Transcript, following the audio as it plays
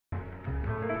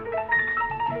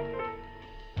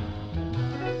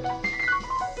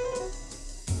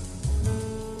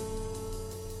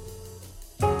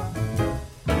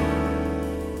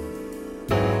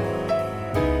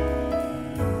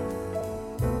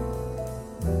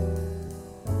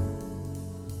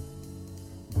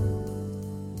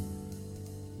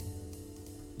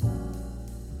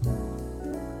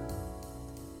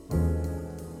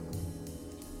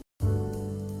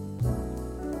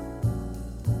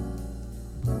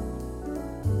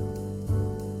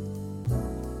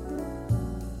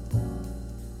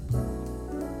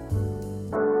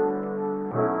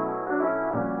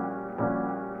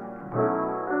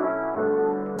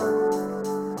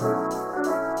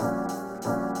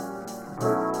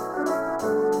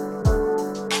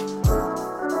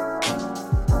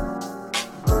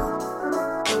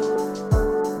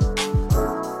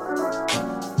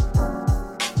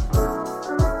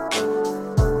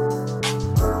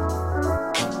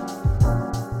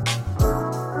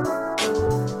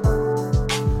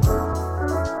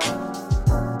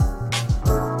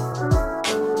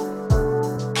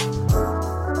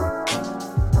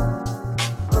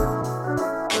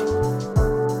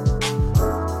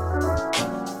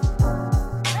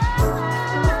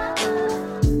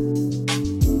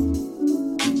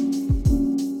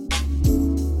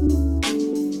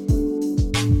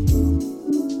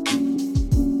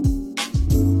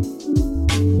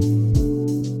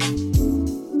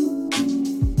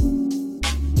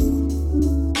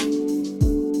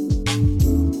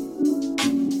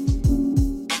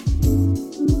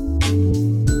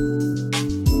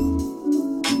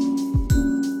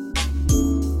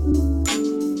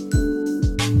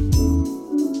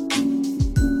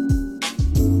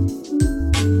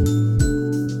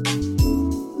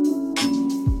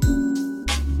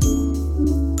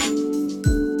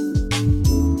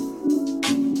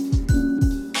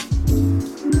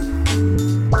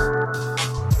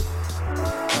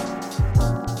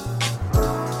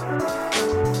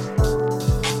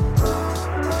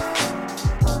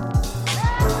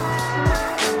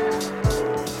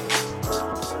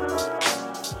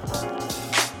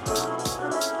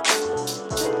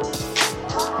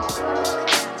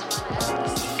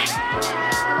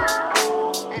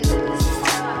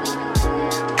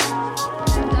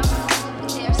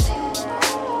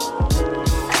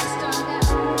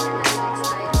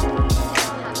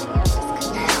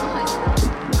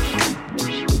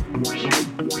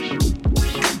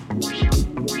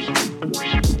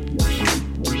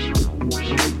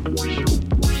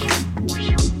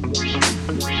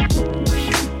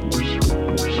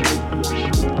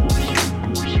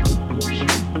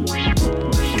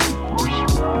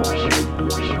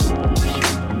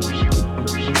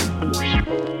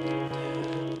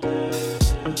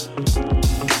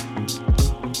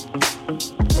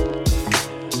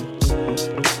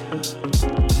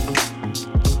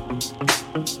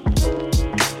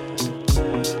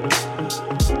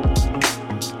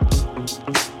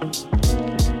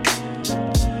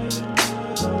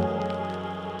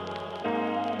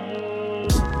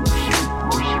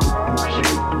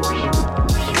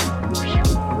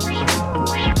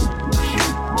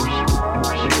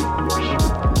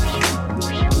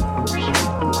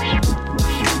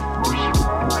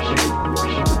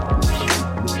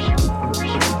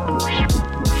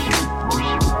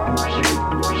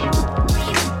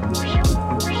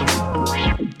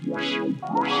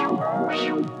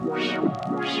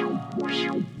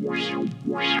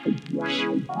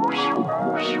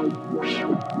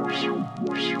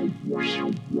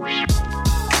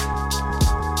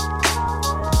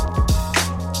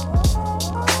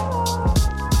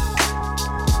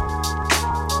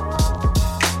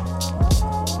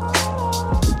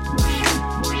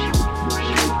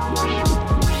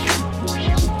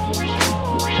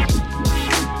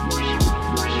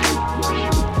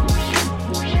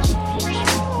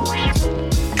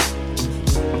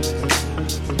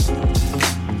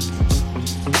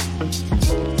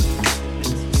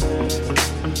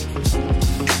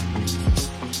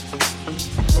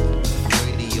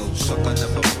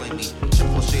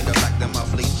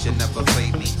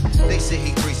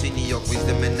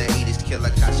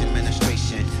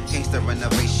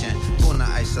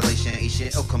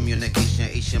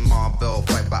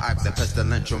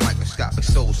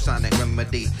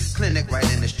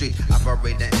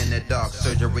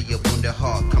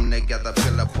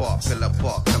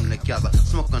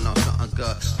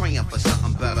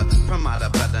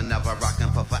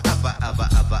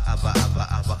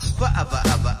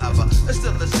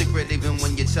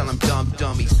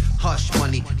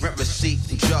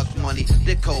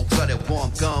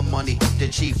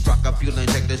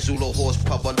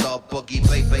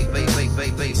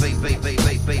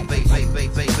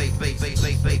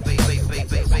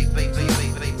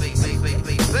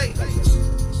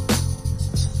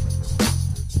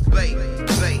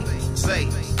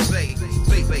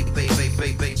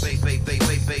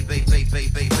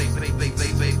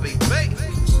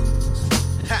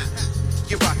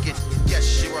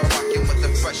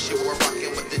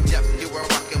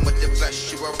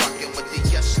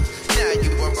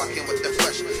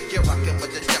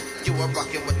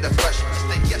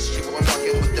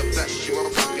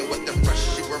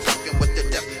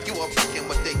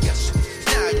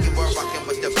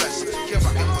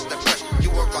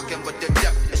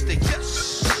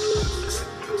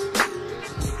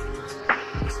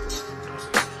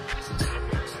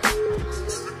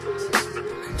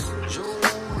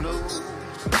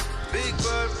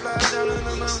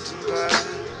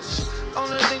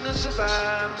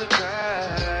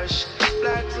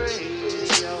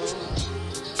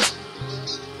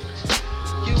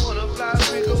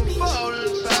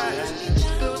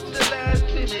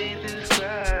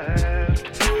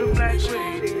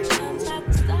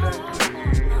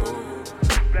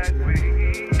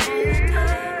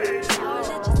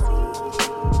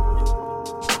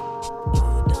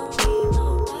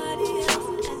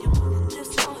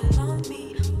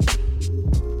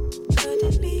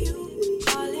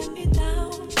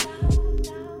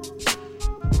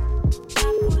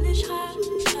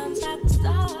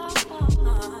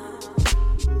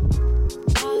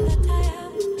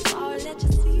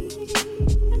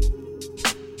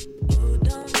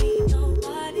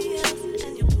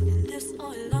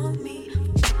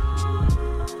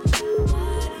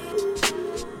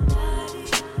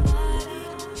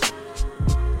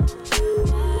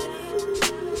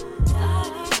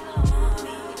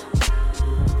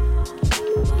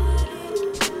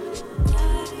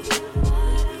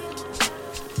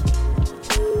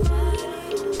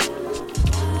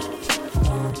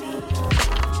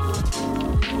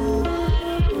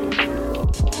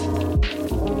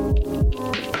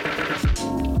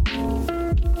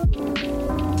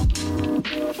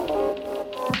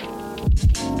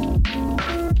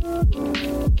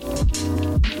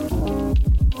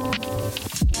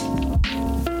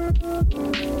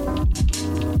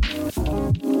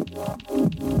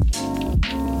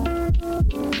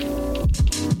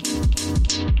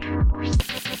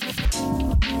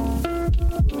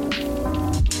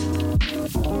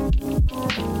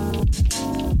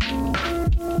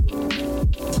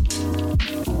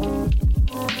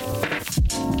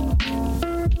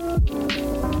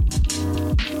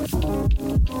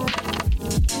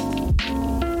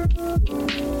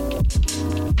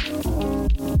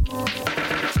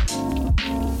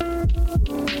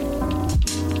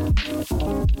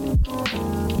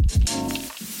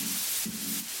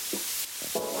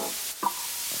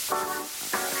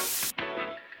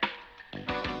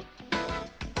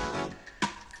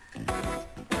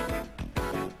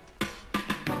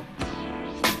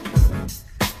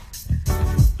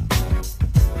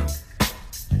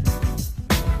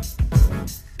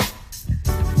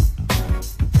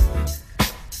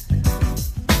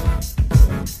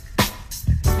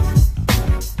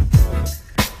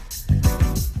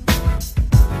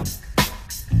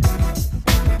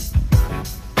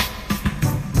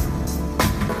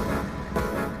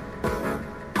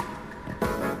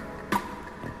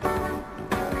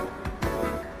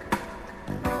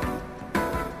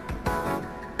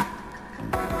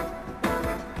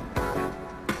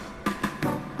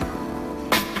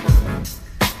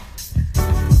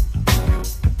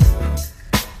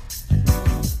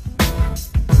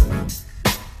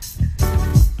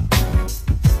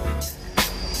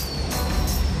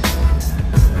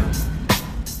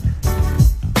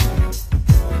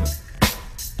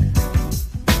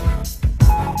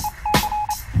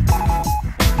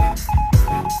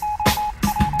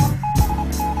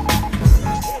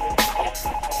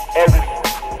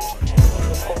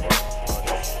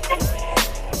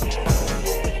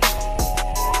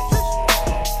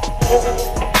All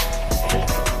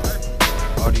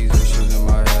these issues in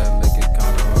my head make it kinda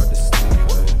hard to sleep,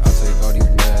 babe. I take all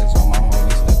these meds, all my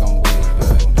homies think I'm weak,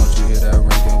 babe. Don't you hear that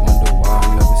ring and wonder why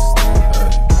I never sleep,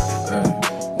 babe?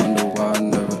 Wonder why I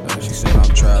never, She said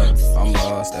I'm trapped, I'm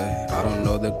lost, I don't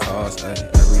know the cost,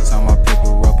 Every time I pick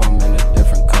her up, I'm in a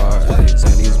different car,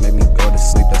 Zannies make me go to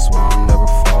sleep, that's why I'm never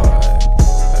far,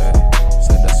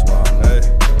 Said that's why I'm never.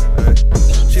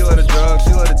 She love the drugs,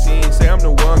 she love the teens. Say I'm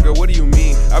the one, girl, what do you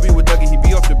mean? I be with Dougie, he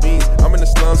be off the beans. I'm in the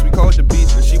slums, we call it the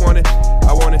beach. And she want it,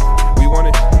 I want it, we want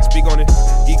it. Speak on it,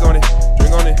 geek on it,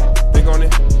 drink on it, think on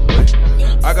it.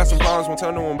 I got some problems, won't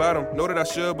tell no one about them. Know that I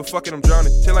should, but fuck it, I'm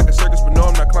drowning. Chill like a circus, but no,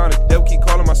 I'm not clowning. Devil keep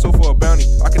calling my soul for a bounty.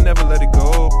 I can never let it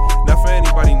go, not for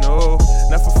anybody, no.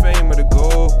 Not for fame or the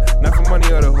gold, not for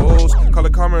money or the hoes. Call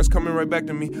it karma, it's coming right back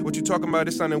to me. What you talking about,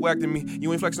 it sounding whack to me.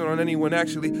 You ain't flexing on anyone,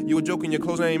 actually. You a joking, your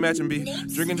clothes ain't matching, B.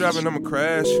 Drinking, driving, I'ma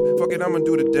crash. Fuck it, I'ma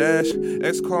do the dash.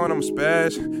 Ex calling, I'ma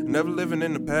spaz. Never living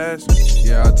in the past.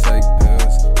 Yeah, I take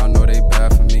pills, I know they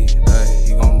bad for me.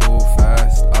 He gon' move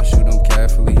fast, I'll shoot him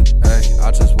carefully.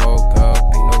 I just woke up,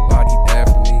 ain't nobody there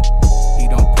for me. He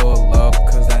don't pull up,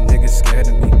 cause that nigga scared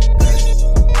of me.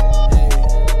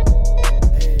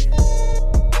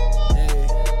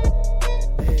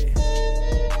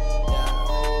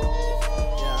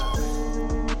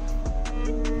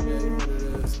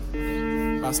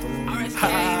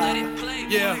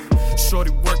 Yeah,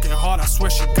 shorty working hard, I swear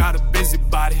she got a busy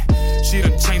body. She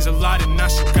done changed a lot and now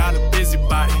she got a busy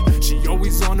body. She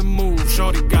always on the move,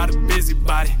 shorty got a busy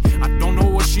body. I don't know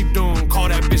what she doing, call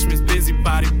that bitch Miss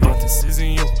Busybody. But this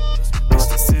isn't you, bitch,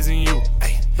 this isn't you.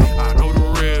 Ay, I know the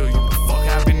real you, the fuck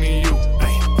happened to you.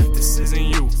 Ay, this isn't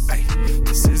you, ay,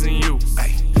 this isn't you.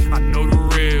 Ay, I know the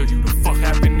real you, the fuck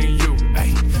happened to you.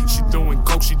 Ay, she doing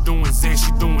coke, she doing Zen,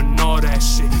 she doing all that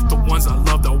shit. The ones I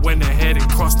loved, I went ahead and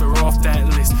crossed her off that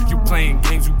list. You playing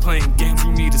games,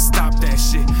 you need to stop that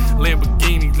shit.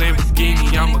 Lamborghini,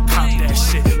 I'ma cop that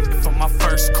shit. If on my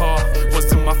first car,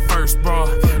 wasn't my first bra,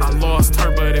 I lost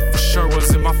her, but it for sure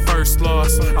wasn't my first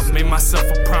loss. I made myself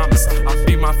a promise, I'll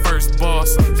be my first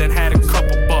boss. Then had a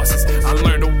couple bosses, I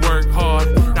learned to work hard.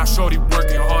 Now shorty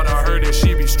working hard, I heard that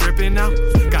she be stripping now.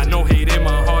 Got no hate in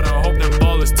my heart, I hope them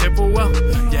ballers tipple well.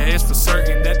 Yeah, it's for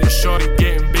certain that this shorty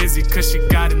getting busy, cause she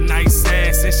got a nice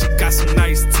ass and she got some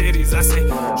nice titties. I say,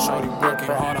 shorty working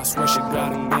hard, I swear she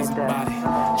got a busy body.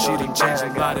 She done changed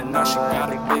a lot and now she got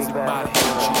a busy body. She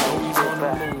always on the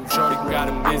move, shorty got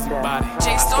a busy body.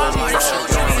 J-Storm, my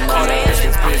children, call that bitch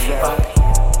Miss Busybody.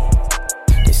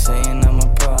 They saying I'm a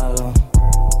problem.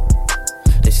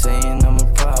 They saying I'm a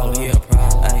problem. Oh, yeah,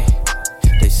 problem. Ay,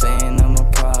 they saying I'm a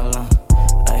problem.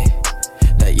 Ay,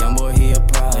 that young boy, he a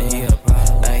problem.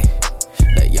 Ay,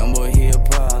 that young boy, he a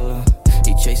problem.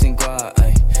 He chasing guard,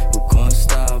 ay, who gon'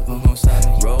 stop him?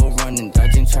 Road running,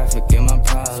 dodging traffic, in my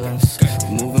problems.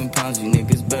 Moving pounds, you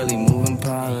niggas barely moving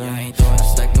pollen. I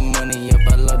stack the money up,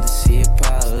 I love to see it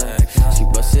pile up. She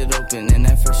busted open and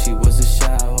at first she was a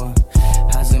shower.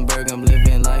 Heisenberg, I'm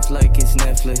living life like it's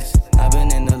Netflix. I've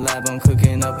been in the lab, I'm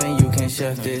cooking up and you can't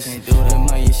chef this. Am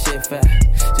I your shit fat?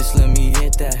 Just let me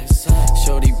hit that.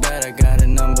 Shorty bad, I got a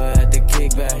number at the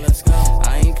kickback.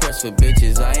 I ain't pressed for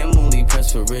bitches, I am only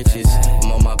pressed for riches.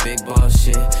 I'm on my big boss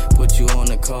shit, put you on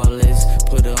the call list.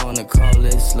 Put her on the call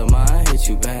list, Lamar, I hit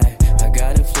you back. I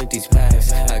gotta flip these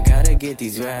packs, I gotta get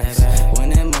these racks. When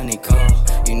that money call,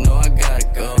 you know I gotta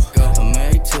go. I'm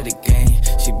married to the game,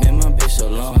 she been my bitch so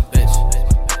long.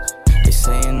 They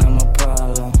saying I'm a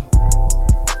problem.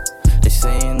 They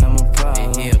saying I'm a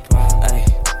problem. Ay,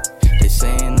 they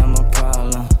saying I'm a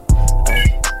problem.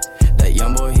 Ay, that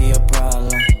young boy, he a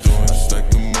problem. I stack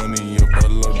the money up, I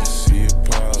love to see it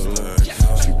pile up.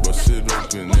 She busted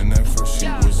open and at first she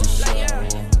was a shower.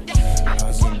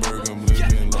 Heisenberg, I'm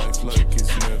living life like it's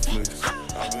Netflix.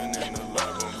 I've been in the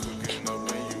lab, I'm cooking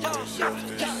up and you can't chef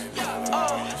this.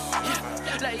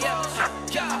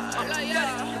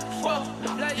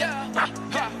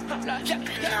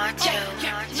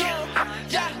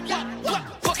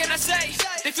 What can I say?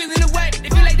 They feeling the way, they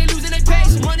feel like they losing their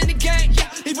pace. Running the game,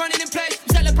 they running in place,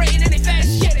 celebrating in their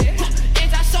face. Shit,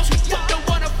 anti-social, don't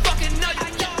wanna fucking know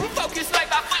you. Focus like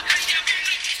my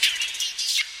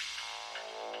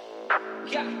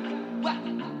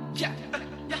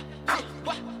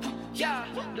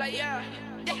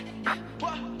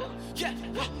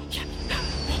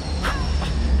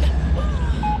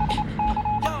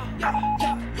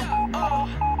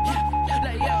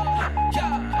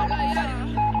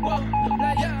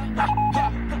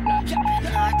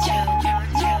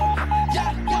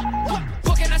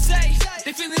What can I say?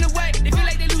 They feeling the way, they feel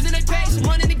like they losing their pace.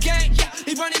 Running the game,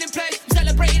 they running in place,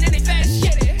 celebrating in their face.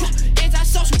 Shit,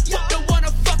 anti-social, don't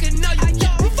wanna fucking know.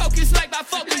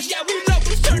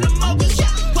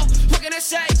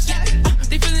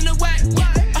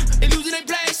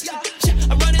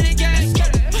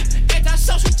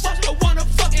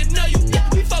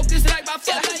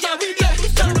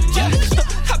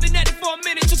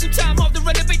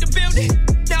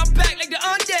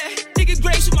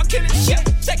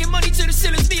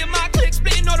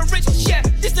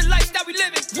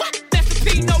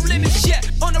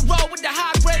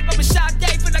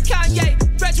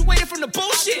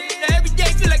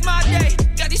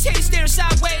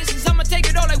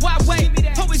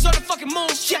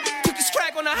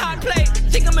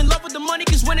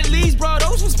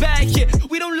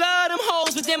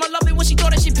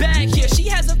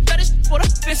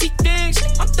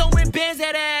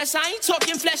 bands, I ain't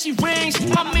talking flashy rings.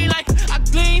 I mean like, I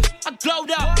gleam, I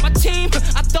glowed up. My team,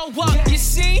 I throw up. You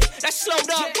see, that slowed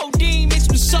up. Codeine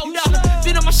mixed with soda.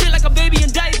 Been on my shit like a baby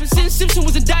in diapers. Since Simpson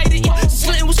was indicted, since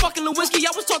Clinton was fucking Lewinsky,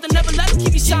 I was taught to never let him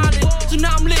keep you silent. So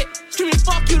now I'm lit, screaming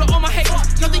fuck you to all my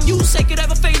haters. Nothing you say could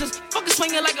ever phase us. Fucking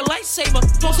swinging like a lightsaber.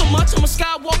 Throw so much, I'm a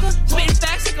Skywalker. Spitting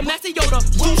facts like a Master Yoda.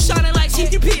 Blue shining like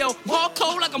C-3PO. Ball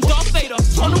cold like I'm Darth Vader.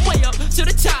 On the way up to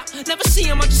the top. Never see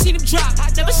him, I just seen him drop.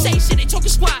 Never say shit, they talking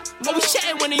squat. Always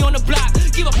chatting when they on the block.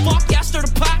 Give a fuck, yeah, I stir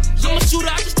the pot. I'm a shooter,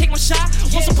 I just take my shot.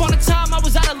 Once upon a time, I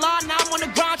was out of line. Now I'm on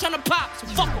the ground trying to pop. So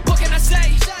fuck, what can I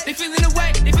say? They feeling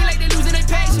away. They feel like they losing their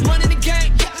pace. Running the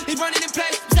game, they running in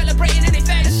place. Celebrating in their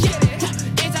face.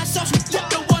 Anti-social,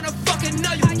 don't wanna fucking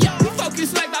know you. We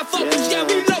focus like my focus, yeah,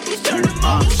 we locals, turn them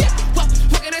on.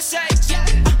 What can I say?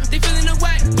 They feeling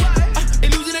away. They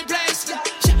losing their place.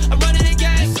 I'm running the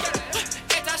game.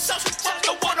 Anti-social,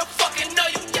 don't wanna fucking know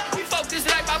you. We focus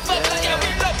like my focus, yeah, we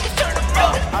locals, turn them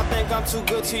on. I think I'm too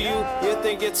good to you. You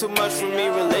think you're too much for me.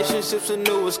 Relationships are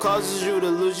new, which causes you to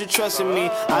lose your trust in me.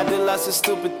 I did lots of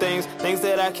stupid things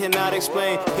that I cannot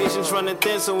explain. Patience running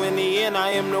thin, so in the end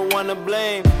I am the one to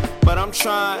blame. But I'm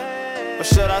trying, or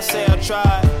should I say I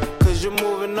tried? Cause you're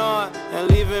moving on and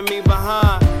leaving me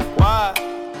behind. Why?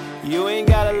 You ain't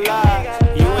gotta lie,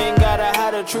 you ain't gotta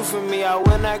hide the truth from me. I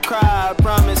will not cry, I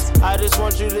promise. I just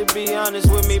want you to be honest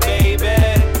with me, baby.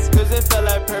 Cause it felt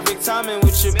like perfect timing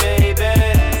with you, baby.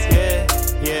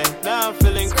 Yeah, now I'm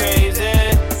feeling crazy.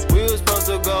 We was supposed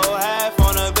to go half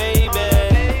on a baby.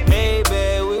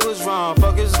 Baby, we was wrong,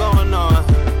 fuck is going on?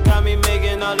 Got me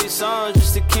making all these songs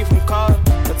just to keep from calling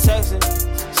or texting.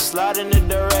 Sliding the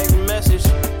direct message,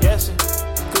 yes sir.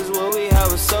 Cause what we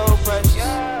have was so precious.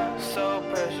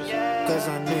 Cause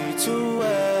I knew you too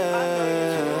well.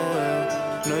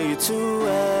 Know you too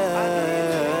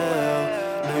well.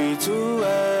 Know you too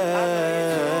well.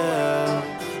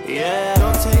 Yeah,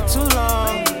 don't take too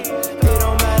long. It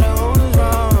don't matter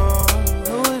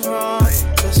who is wrong.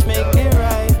 Let's make it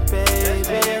right,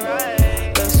 baby.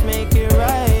 Let's make it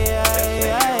right.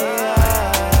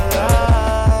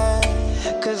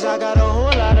 Cause I got a whole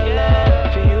lot of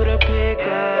love for you to pick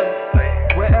up.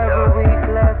 Wherever we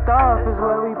left off is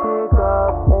where we pick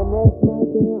up. And there's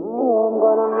nothing I'm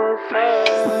gonna miss her.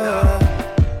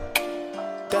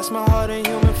 That's my heart in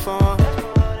human form.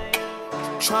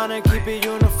 Tryna keep it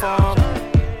uniform.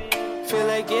 Feel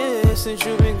like years since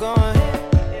you've been gone.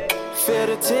 Feel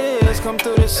the tears come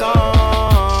through the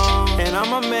song. And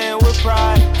I'm a man with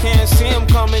pride. Can't see them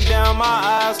coming down my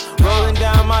eyes, rolling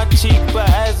down my cheek. But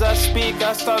as I speak,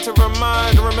 I start to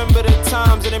remember the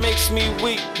times that it makes me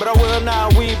weak. But I will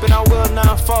not weep and I will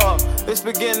not fall. It's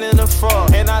beginning to fall.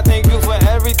 And I thank you for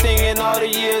everything in all the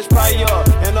years prior.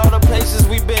 And all the places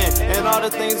we've been. And all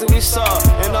the things that we saw.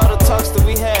 And all the talks that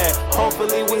we had.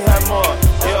 Hopefully we have more.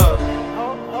 Yeah.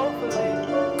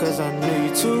 Cause I knew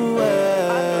you too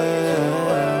well.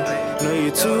 Know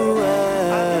you too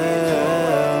well.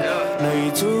 Know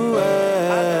you too well.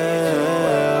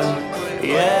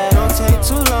 Yeah, don't take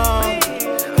too long.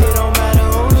 It don't matter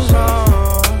who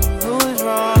is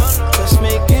wrong. Let's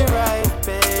make it right,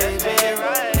 baby.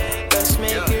 Let's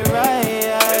make it right.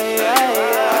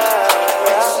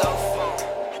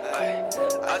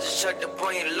 I just checked up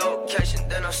on your location,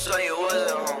 then I saw you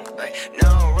wasn't home.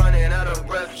 Now I'm running out of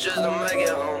breath just to make it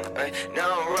home. Now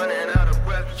I'm running out of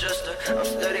breath just to. I'm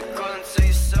steady calling to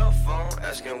your cell phone,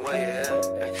 asking where you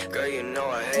at. Girl, you know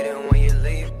I hate it when you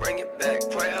leave. Bring it back.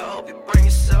 Pray I hope you bring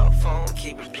your cell phone.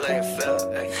 Keep it playing fair.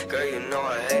 Girl, you know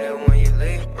I hate it when you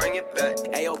leave. Bring it back.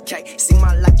 Hey, okay, see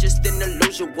my life just an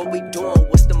illusion. What we doing?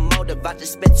 What's the motive? I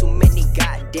just spent too many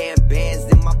goddamn bands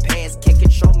in my pants. Can't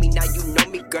control me, now you know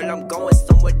me, girl. I'm going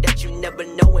somewhere that you never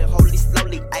know. And holy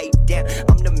slowly, ayy, damn.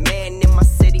 I'm the man in my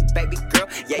city, baby girl.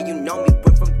 Yeah, you know me.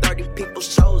 Went from 30 people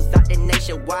shows out the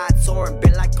nationwide tour and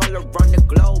been like all around the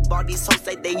globe. All these hoes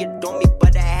say they adore me,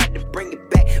 but I had to bring it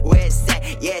back. Where it's at?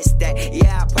 Yeah, it's that.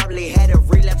 Yeah, I probably had a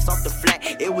relapse off the flat.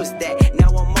 It was that. Now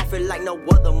I'm off it like no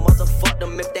other. Motherfuck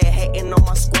them if they hating on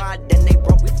my squad. Then they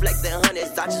broke, we flexing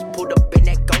hundreds. I just pulled up in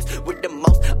that ghost with the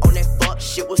most on that fuck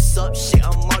shit. What's up, shit?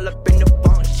 I'm all up in the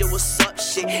bunk shit. What's up,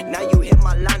 shit? Now you hit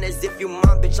my line as if you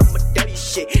mine, bitch. I'm a dirty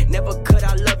shit. Never could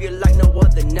I love you like no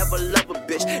other. Never love a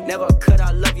bitch. Never could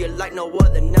I love you like no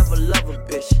other. Never love a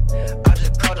bitch. I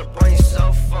just called up on your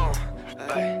cell phone.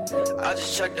 I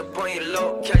just checked up on your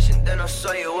location, then I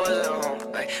saw you wasn't home.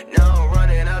 Now I'm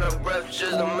running out of breath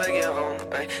just to make it home.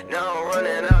 Now I'm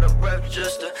running out of breath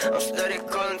just to. I'm steady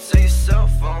calling to your cell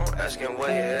phone, asking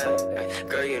where you at.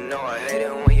 Girl, you know I hate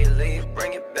it when you leave.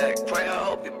 Bring it back. Pray I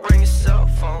hope you bring your cell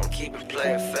phone. Keep it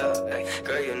playing fair.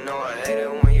 Girl, you know I hate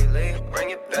it when you leave.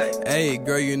 Bring it back. Hey,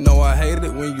 girl, you know I hate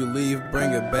it when you leave,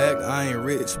 bring it back. I ain't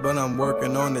rich, but I'm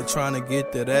working on it, trying to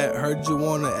get to that. Heard you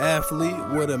want an athlete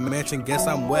with a mansion, guess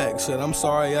I'm whack. Shit, I'm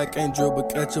sorry I can't dribble,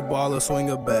 catch a ball or swing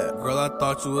a bat. Girl, I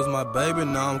thought you was my baby,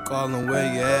 now I'm calling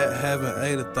where you at. Haven't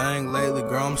ate a thing lately,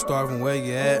 girl, I'm starving where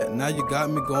you at. Now you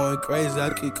got me going crazy,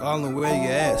 I keep calling where you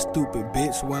at. Stupid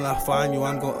bitch, when I find you,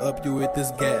 I'm gonna up you with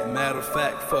this gap. Matter of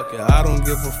fact, fuck it, I don't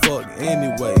give a fuck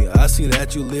anyway. I see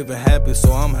that you living happy,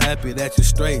 so I'm happy that you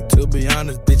straight. To be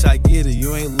honest, bitch, I get it,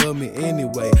 you ain't love me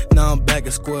anyway. Now I'm back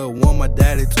at square one, my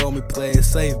daddy told me play it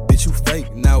safe. Bitch, you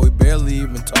fake, now we barely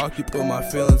even talk. You put my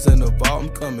feelings in the vault, I'm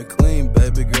coming clean,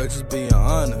 baby girl, just being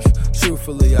honest.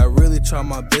 Truthfully, I really try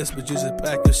my best, but you just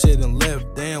packed your shit and left.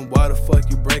 Damn, why the fuck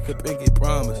you break a pinky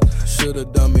promise?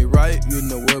 Should've done me right, you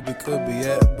know where we could be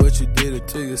at, but you did it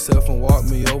to yourself and walked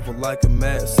me over like a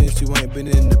mat. Since you ain't been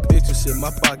in the picture, shit,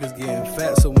 my pocket's getting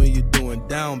fat. So when you doing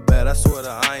down bad, I swear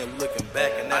that I ain't looking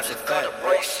back, and that's a fact.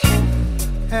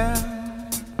 Hell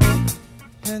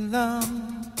and love,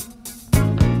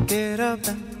 get up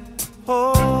and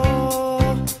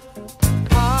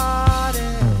party,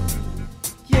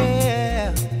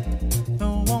 yeah.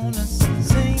 Don't wanna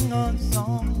sing a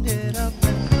song, get up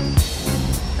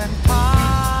and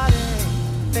party,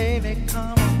 baby,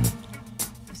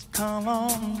 come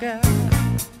on, girl,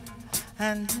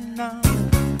 and now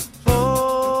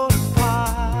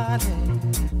party,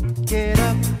 get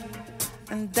up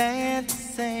and dance,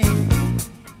 sing,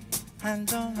 and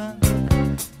don't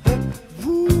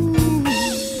woo,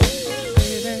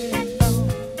 baby,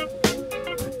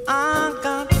 I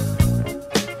got a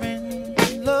friend who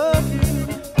love you,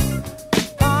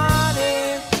 party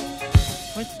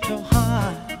with your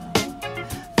heart,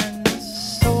 and the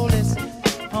soul is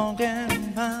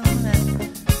hugging round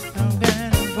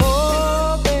and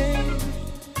oh, baby,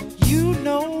 you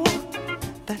know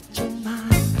that you're mine.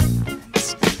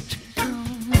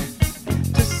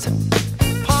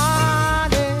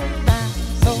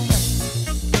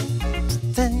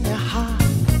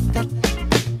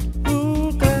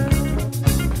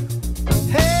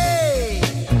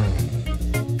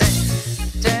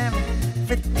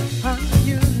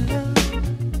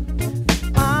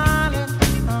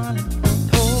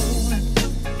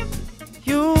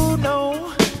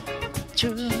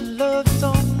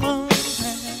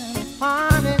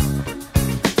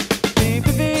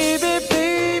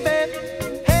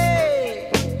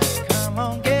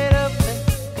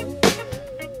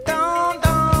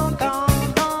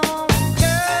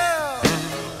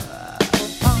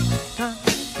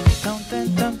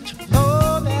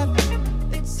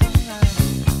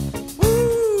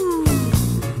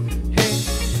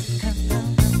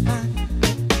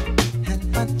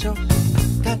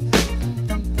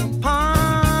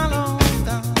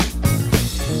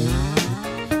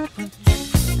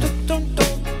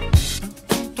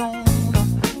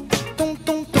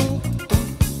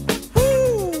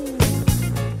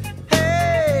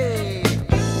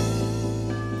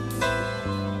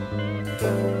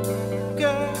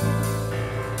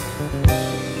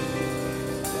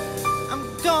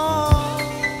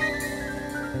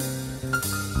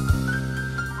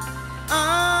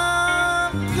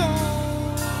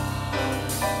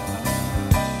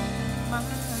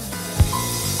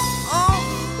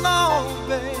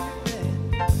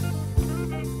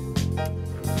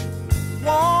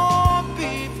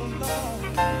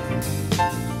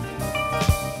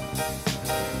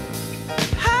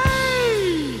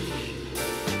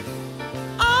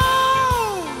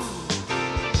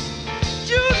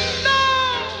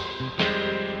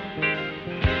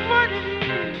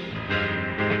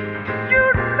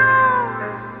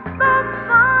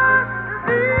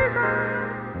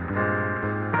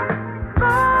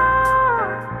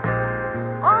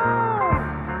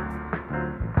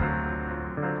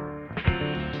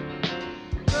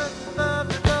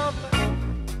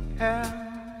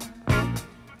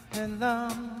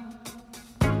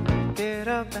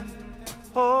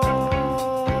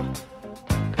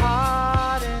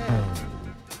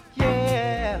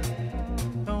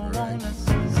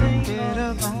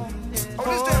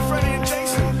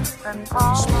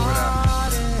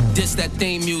 This that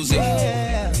theme music,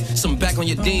 some back on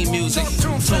your Dean music.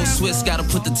 Told Swiss gotta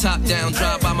put the top down,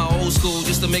 drive by my old school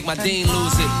just to make my Dean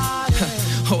lose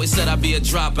it. Always said I'd be a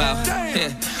dropout,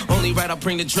 yeah, only right I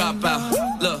bring the dropout.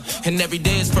 Look, and every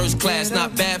day is first class,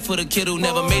 not bad for the kid who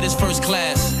never made his first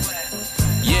class.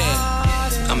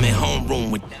 Yeah, I'm in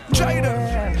homeroom with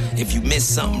Jada. If you miss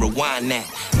something, rewind that.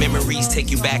 Memories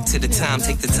take you back to the time.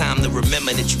 Take the time to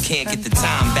remember that you can't get the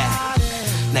time back.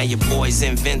 Now your boy's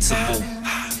invincible.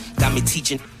 Got me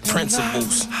teaching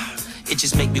principles. It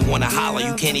just make me wanna holler.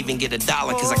 You can't even get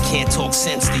 $1 cause I can't talk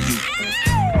sense to you.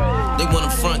 They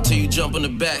wanna front till you jump in the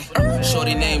back.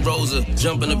 Shorty named Rosa,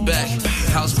 jump in the back.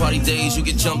 House party days, you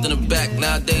get jumped in the back.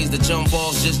 Nowadays, the jump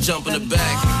balls just jump in the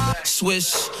back.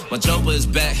 Swish, my jumper is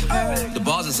back. The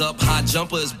bars is up, high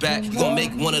jumper is back. You gon'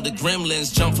 make one of the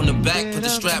gremlins jump from the back. Put the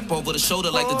strap over the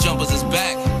shoulder like the jumpers is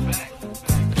back.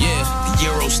 Yeah, the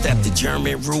Euro step, the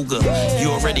German Ruger. You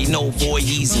already know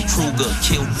Voorhees and Kruger.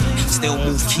 Kill, still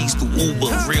move keys to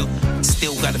Uber. Real,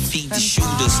 still gotta feed the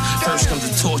shooters. First comes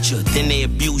the torture, then they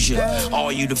abuse you.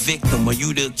 Are you the victim or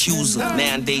you the accuser?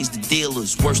 Nowadays the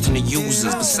dealers, worse than the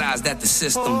users. Besides that, the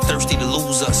system thirsty to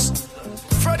lose us.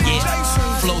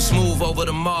 Yeah, flow smooth over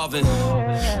the Marvin.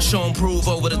 Show and prove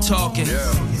over the talking.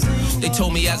 They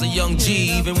told me as a young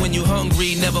G, even when you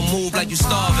hungry, never move like you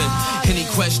starving. Any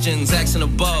questions, asking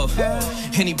above.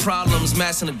 Any problems,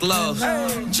 massing the glove.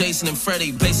 Jason and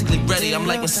Freddie, basically ready. I'm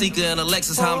like Masika and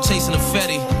Alexis, how I'm chasing a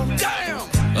Fetty.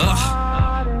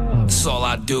 That's all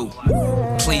I do.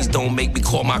 Please don't make me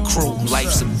call my crew.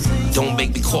 Life's a... Don't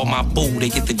make me call my boo. They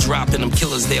get the drop and them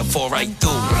killers there fall right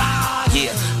through.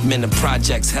 Yeah, I'm in the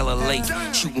projects hella late.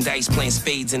 Shooting dice, playing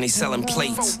spades, and they selling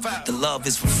plates. The love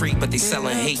is for free, but they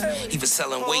selling hate. Even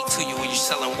selling weight to you when you're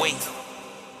selling weight.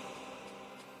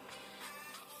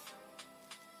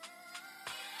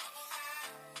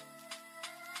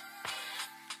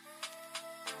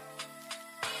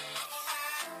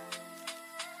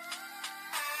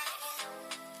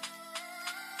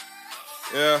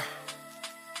 Yeah.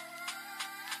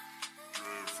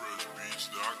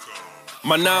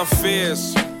 My 9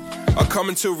 fears are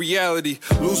coming to reality.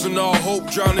 Losing all hope,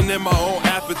 drowning in my own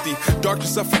apathy.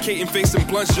 Darkness suffocating, facing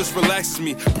blunts just relaxes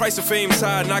me. Price of fame's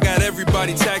high and I got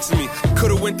everybody taxing me.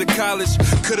 Could've went to college,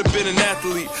 could've been an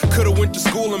athlete. Could've went to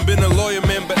school and been a lawyer,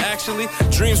 man. But actually,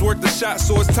 dreams worth the shot,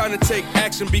 so it's time to take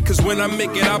action. Because when I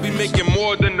make it, I'll be making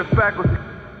more than the faculty.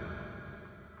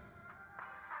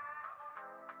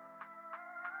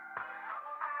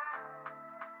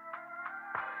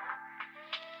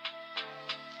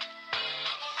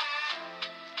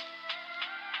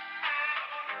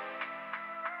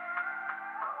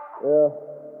 Yeah.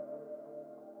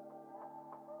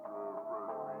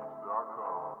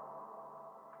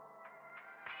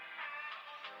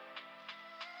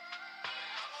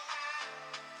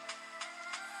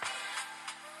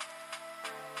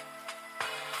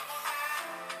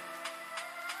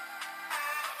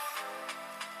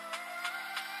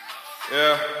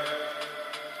 Yeah.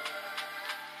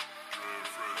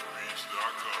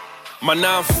 My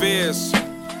 9 fears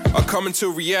are coming to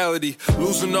reality.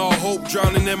 Losing all hope,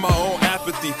 drowning in my own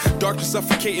apathy. Darkness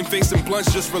suffocating, facing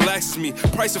blunts just relaxes me.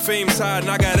 Price of fame's high and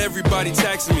I got everybody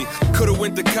taxing me. Could've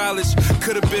went to college,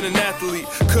 could've been an athlete.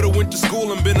 Could've went to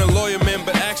school and been a lawyer, man.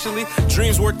 But actually,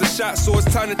 dreams worth the shot, so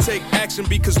it's time to take action.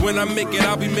 Because when I make it,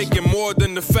 I'll be making more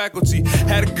than the faculty.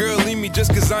 Had a girl leave me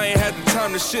just cause I ain't had the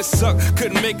time. The shit sucked,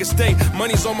 couldn't make a stay.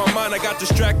 Money's on my mind, I got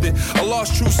distracted. I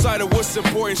lost true sight of what's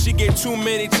important. She gave too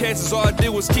many chances, all I did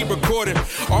was keep recording.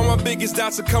 All my biggest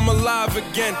doubts will come alive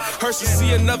again. Hurts to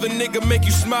see another nigga make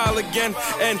you smile again.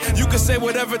 And you can say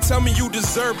whatever, tell me you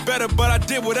deserve better. But I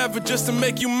did whatever just to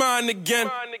make you mine again.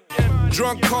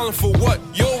 Drunk calling for what?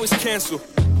 You always cancel.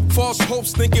 False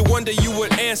hopes thinking one day you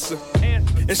would answer.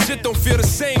 And shit don't feel the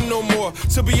same no more.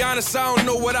 To be honest, I don't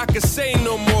know what I can say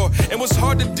no more. And what's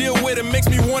hard to deal with, it makes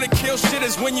me wanna kill shit,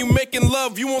 is when you making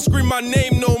love, you won't scream my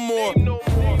name no more.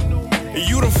 And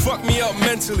you done fucked me up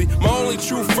mentally. My only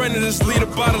true friend is this lead a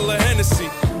bottle of Hennessy.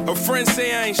 Her friends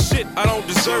say I ain't shit, I don't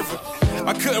deserve it.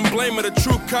 I couldn't blame her, the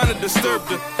truth kinda disturbed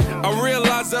her. I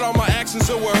realized that all my actions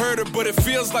are what hurt her, but it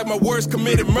feels like my words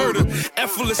committed murder.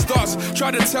 Effortless thoughts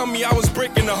tried to tell me I was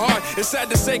breaking the heart. It's sad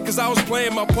to say cause I was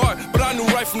playing my part, but I knew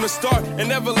right from the start it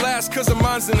never lasts cause her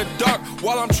mind's in the dark.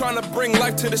 While I'm trying to bring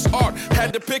life to this art,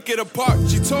 had to pick it apart.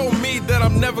 She told me that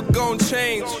I'm never gonna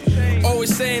change,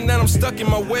 always saying that I'm stuck in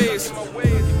my ways.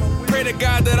 Pray to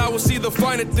God that I will see the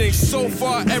finer things. So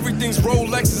far, everything's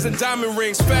Rolexes and diamond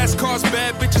rings. Fast cars,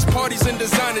 bad bitches, parties, and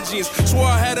designer jeans. Swore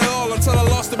I had it all until I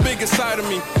lost the biggest side of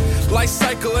me. Life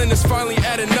cycle and it's finally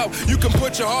adding up. You can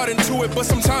put your heart into it, but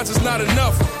sometimes it's not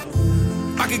enough.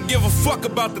 I could give a fuck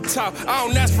about the top. I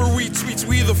don't ask for retweets.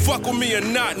 We either fuck with me or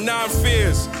not. 9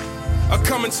 fears are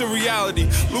coming to reality.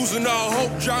 Losing all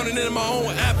hope, drowning in my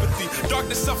own apathy.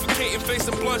 Darkness suffocating,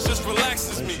 facing blunts just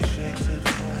relaxes me.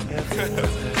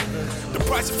 The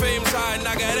price of fame's high and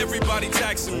I got everybody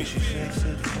taxing me.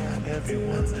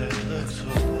 Everyone that looks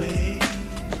away.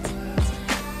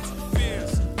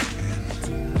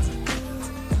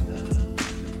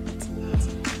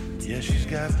 Yeah, she's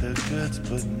got the goods,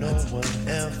 but no one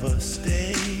ever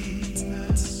stays.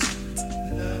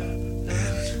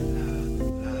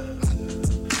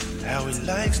 he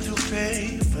likes to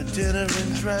pay for dinner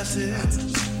and dresses.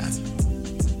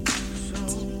 So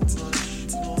much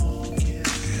more can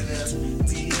left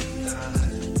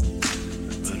behind.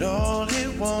 But all he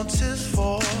wants is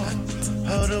for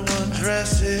her to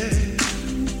undress it.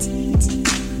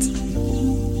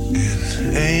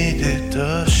 Ain't it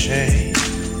a shame?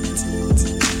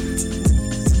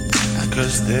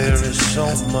 'Cause there is so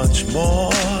much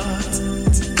more.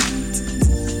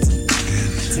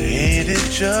 Ain't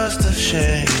it just a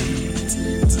shame?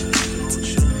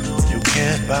 You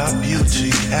can't buy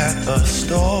beauty at a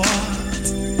store.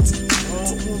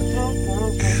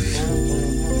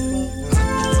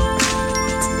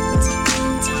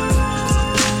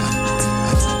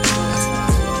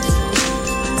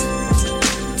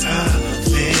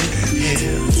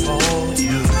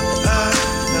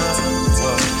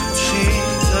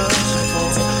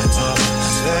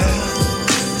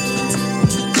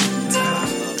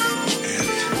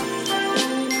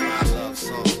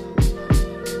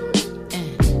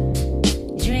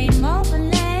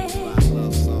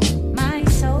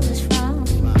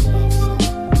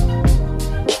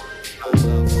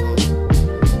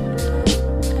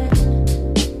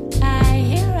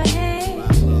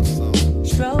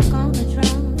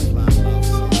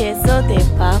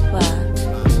 QuesoDePapa.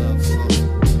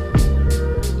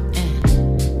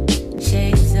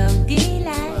 Shades of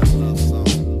delight,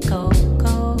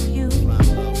 Coco you.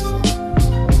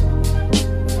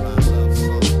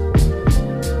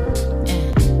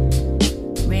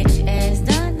 Rich as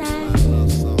the night,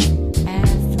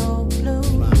 Afro blue.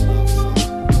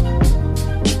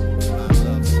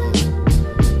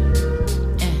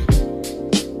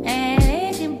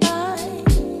 Elegant boy,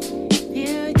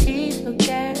 beautiful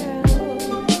girl.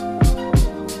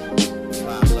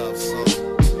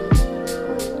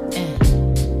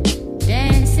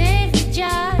 Dancing for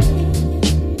joy,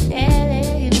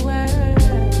 elegant world.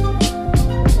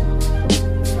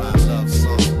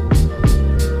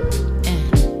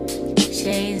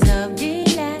 Shades of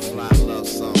delight,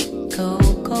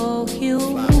 Coco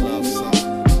hue.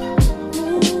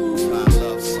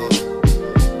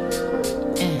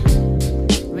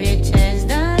 Rich as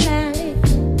the night,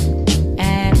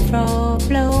 Afro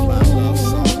blow.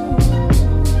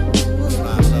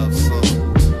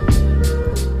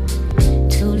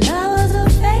 Two lovers are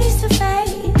face to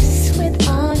face with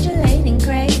undulating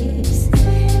grace.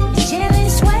 Gently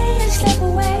sway and slip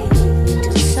away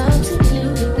to some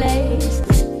secluded place.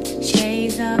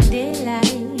 Shades of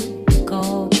delight,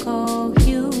 Coco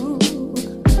hue.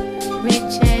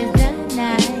 Rich as the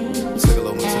night,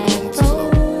 Afro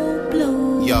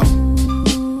blue. Yo,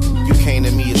 you came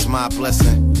to me, it's my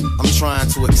blessing. I'm trying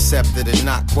to accept it and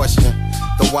not question.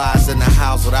 The whys in the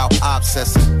house without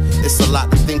obsessing. It's a lot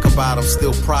to think about, I'm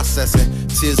still processing.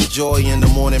 Tears of joy in the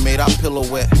morning made our pillow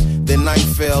wet. Then night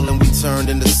fell and we turned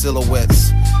into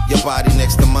silhouettes. Your body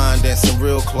next to mine dancing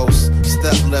real close.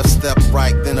 Step left, step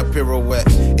right, then a pirouette.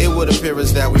 It would appear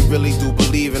as that we really do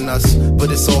believe in us.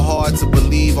 But it's so hard to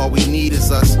believe all we need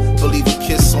is us. Believe a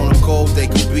kiss on a cold day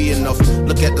could be enough.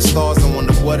 Look at the stars and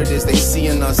wonder what it is they see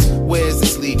in us. Where is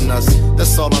this leading us?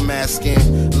 That's all I'm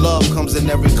asking. Love comes in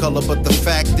every color, but the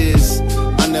fact is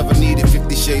I never needed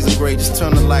 50 shades of gray. Just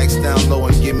turn the lights down low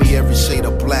and give me every shade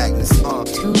of blackness.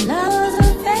 Two lovers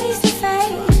are face to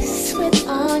face with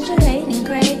undulating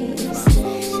grace.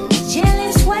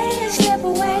 Gently sway and slip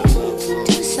away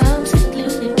to some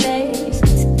secluded place.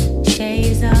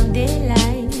 Shades of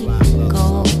delight,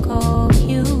 Coco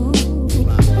hue.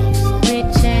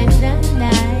 Rich as the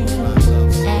night,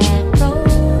 Afro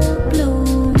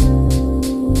blue.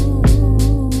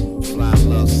 Fly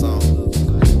love song.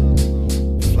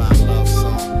 Fly love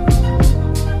song.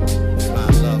 Fly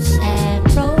love song.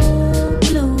 Afro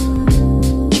blue.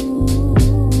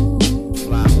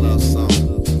 Fly love song.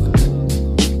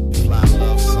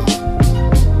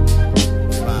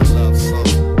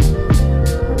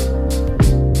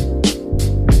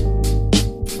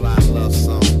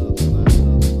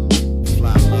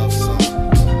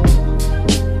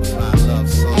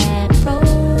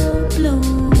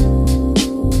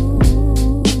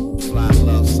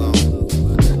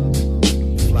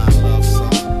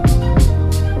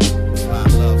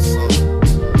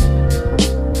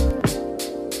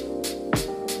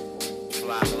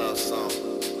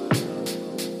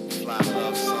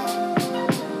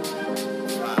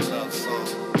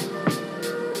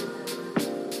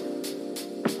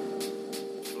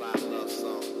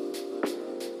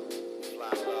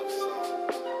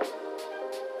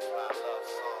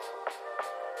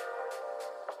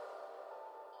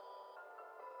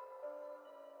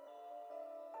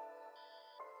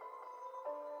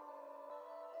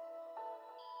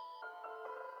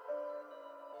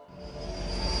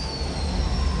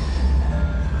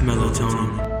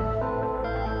 MellowToneIn.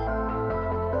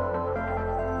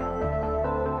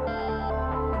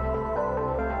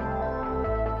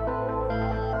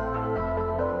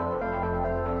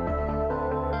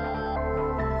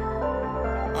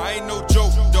 I ain't no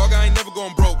joke, dog, I ain't never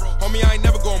going broke. Homie, I ain't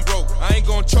never going broke. I ain't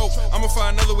gon' choke. I'ma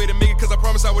find another way to make it, cause I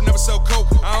promise I would never sell coke.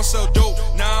 I don't sell dope,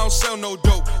 nah, I don't sell no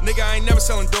dope. Nigga, I ain't never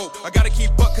selling dope. I gotta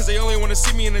keep up, cause they only wanna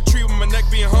see me in the tree with my neck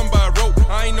being hung by a rope.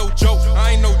 I ain't no joke,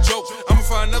 I ain't no joke. I'ma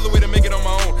find another way to make it on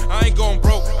my own. I ain't going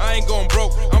broke, I ain't going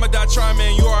broke. I'ma die trying,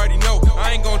 man, you already know.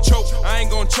 I ain't gon' choke, I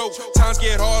ain't gon' choke. Times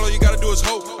get hard, all you gotta do is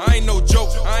hope. I ain't no joke,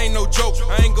 I ain't no joke.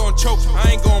 I ain't gon' choke,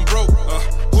 I ain't going broke.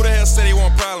 Who the hell said they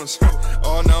want problems?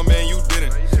 Oh no, man, you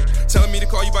didn't. Telling me to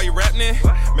call you by your rap name?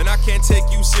 Man, I can't take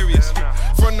you serious.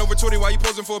 Frontin' over 20 while you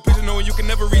posing for a picture, knowing you can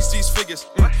never reach these figures.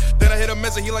 Then I hit a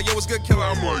message, he like, yo, what's good, killer?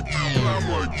 I'm like,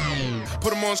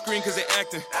 put him on screen cause they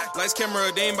acting. Lights,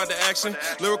 camera, they ain't about the action.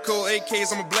 Lyrical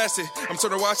AKs, I'ma blast it. I'm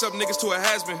trying to watch up niggas to a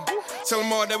has-been. Tell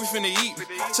them all that we finna eat.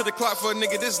 To the clock for a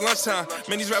nigga, this lunchtime.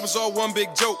 Man, these rappers all one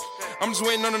big joke. I'm just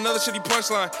waiting on another shitty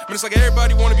punchline. Man, it's like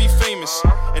everybody wanna be famous.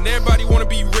 And everybody wanna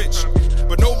be rich.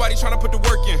 But nobody tryna put the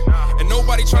work in. And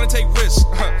nobody tryna take risks.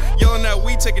 Yelling that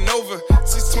we taking over.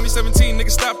 Since 2017,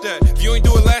 nigga, stop that. If you ain't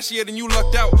do it last year, then you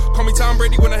lucked out. Call me Tom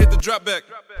Brady when I hit the drop back.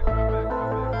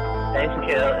 Hey,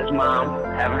 Sakeller, it's Mom.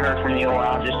 Haven't heard from you in a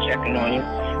while, just checking on you.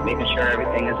 Making sure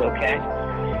everything is okay.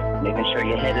 Making sure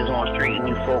your head is on straight and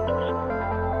you focus.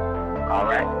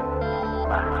 Alright.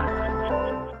 Bye.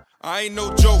 I ain't no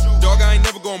joke, dog, I ain't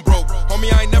never going broke.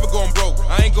 Homie, I ain't never going broke.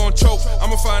 I ain't gon' choke.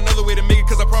 I'ma find another way to make it,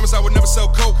 cause I promise I would never sell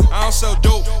coke. I don't sell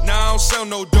dope, nah, I don't sell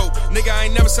no dope. Nigga, I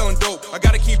ain't never selling dope. I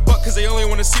gotta keep up, cause they only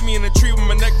wanna see me in the tree with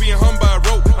my neck being hung by a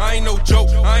rope. I ain't no joke,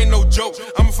 I ain't no joke.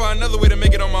 I'ma find another way to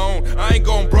make it on my own. I ain't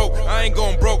going broke, I ain't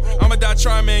going broke. I'ma die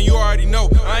trying, man, you already know.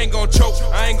 I ain't gon' choke,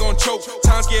 I ain't gon' choke.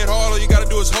 Times get hard, all you gotta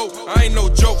do is hope. I ain't no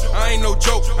joke, I ain't no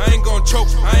joke. I ain't gon' choke,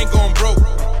 I ain't going broke.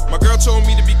 My girl told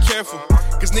me to be careful,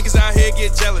 cause niggas out here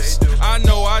get jealous. I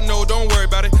know, don't worry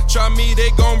about it. Try me, they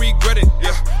gon' regret it.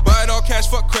 Yeah, buy it all cash,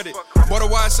 fuck credit. Bought a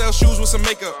YSL shoes with some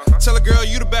makeup. Tell a girl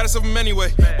you the baddest of them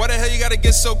anyway. Why the hell you gotta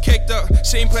get so caked up?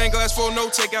 She ain't playing glass for no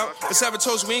takeout. Let's have a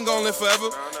toast, we ain't gon' live forever.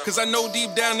 Cause I know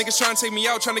deep down niggas tryna take me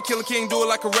out, tryna kill a king, do it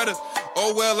like a Redder.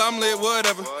 Oh well, I'm lit,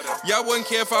 whatever. Y'all wouldn't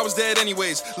care if I was dead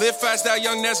anyways. Live fast, die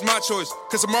young, that's my choice.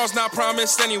 Cause tomorrow's not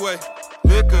promised anyway.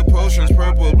 Liquor potions,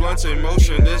 purple blunts in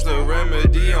motion is the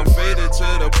remedy. I'm faded to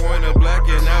the point of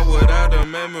blacking out without a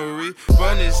memory.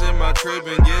 Bunnies in my crib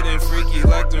and getting freaky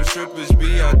like them strippers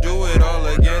be. I do it all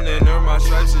again and earn my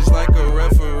stripes just like a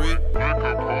referee.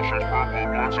 Liquor potions, purple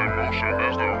blunts in motion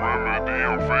is the remedy.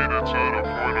 I'm faded to the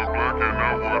point of blacking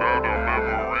out without a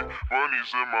memory.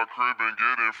 Bunnies in my crib and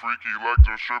getting freaky like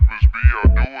them strippers be.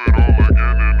 I do it all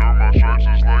again and earn my stripes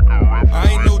just like a referee. I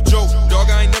ain't no joke, dog,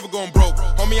 I ain't never going broke.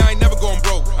 Homie, I ain't never going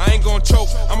broke. I ain't gon' choke.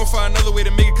 I'ma find another way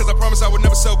to make it, cause I promise I would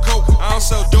never sell coke. I don't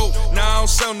sell dope, nah, I don't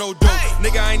sell no dope.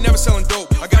 Nigga, I ain't never selling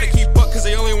dope. I gotta keep up, cause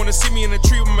they only wanna see me in the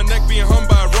tree with my neck being hung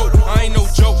by a rope. I ain't no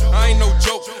joke, I ain't no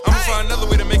joke. I'ma find another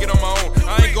way to make it on my own.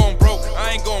 I ain't going broke,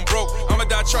 I ain't going broke. I'ma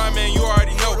die trying, man, you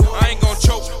already know. I ain't gon'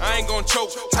 choke, I ain't gon'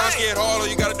 choke. Times get hard, all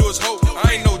you gotta do is hope.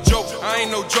 I ain't no joke, I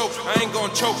ain't no joke. I ain't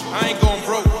gon' choke, I ain't going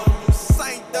broke.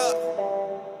 Signed up.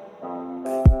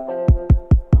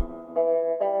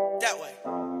 That way.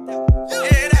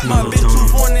 My bitch too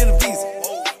foreign in the visa.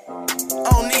 I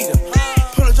don't need her.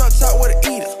 Pull a drop top with an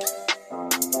eater.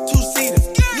 Two-seater.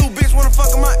 New bitch wanna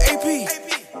fuck in my AP.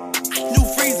 New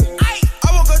freezer. I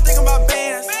woke up thinking about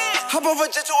bands. Hop over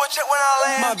jet to a check when I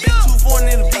land. My bitch too foreign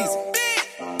in the visa.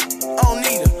 I don't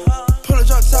need her. Pull a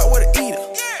drop top with an eater.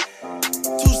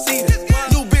 Two-seater.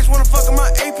 New bitch wanna fuck in my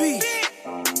AP.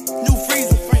 New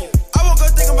freezer. I woke up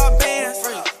thinking about bands.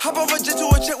 Hop over jet to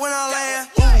a check when I land.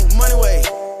 Ooh, money way.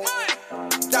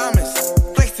 Diamonds,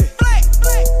 flexing.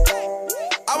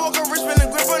 I woke up rich, spin a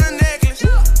grip on a necklace.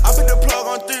 I put the plug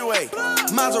on three-way.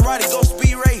 Maserati, go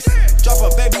speed race. Drop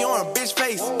a baby on a bitch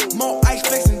face. More ice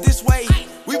flexing this way.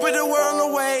 We put the world on the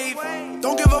wave.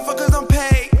 Don't give a fuck cause I'm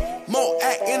paid. More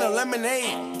act in a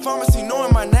lemonade. Pharmacy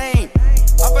knowing my name.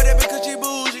 I bet that bitch cause she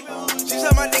bougie. She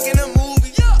said my dick in a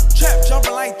movie. Trap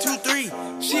jumping like 2-3.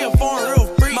 She a foreign real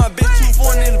free. My bitch too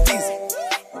foreign in the visa.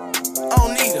 I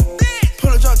don't need her.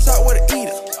 Pull a drop top with an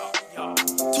eater.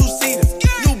 Two-seater.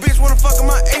 New bitch wanna fuck in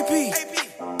my AP.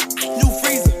 New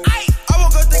freezer. I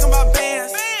woke up thinking about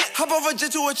bands. Hop over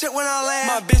jet to a check when I land.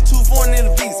 My bitch too foreign in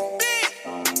the visa.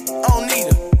 I don't need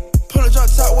her. Pull a drop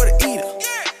top with an eater.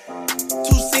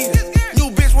 Two-seater.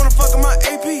 New bitch wanna fuck in my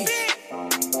AP.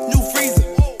 New freezer.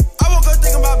 I woke up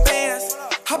thinking about bands.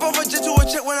 Hop over jet to a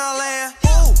check when I land.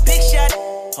 Ooh, big shot.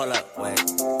 Hold up, wait.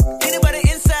 Anybody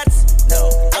insides? No.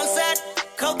 I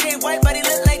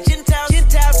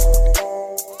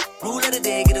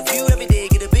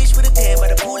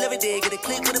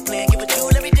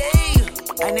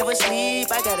never sleep,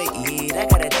 I gotta eat, I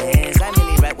gotta dance. I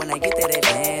merely rap when I get that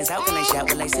advance. How can I shout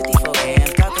with like 64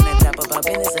 amps? Talking that top about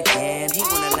business again. He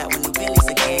want a lot with new Billies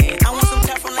again. I want some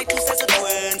top from like 2 sets of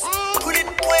twins. Put it,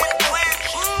 twin.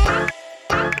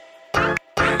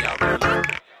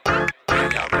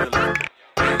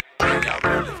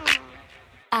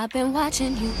 I've been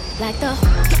watching you like the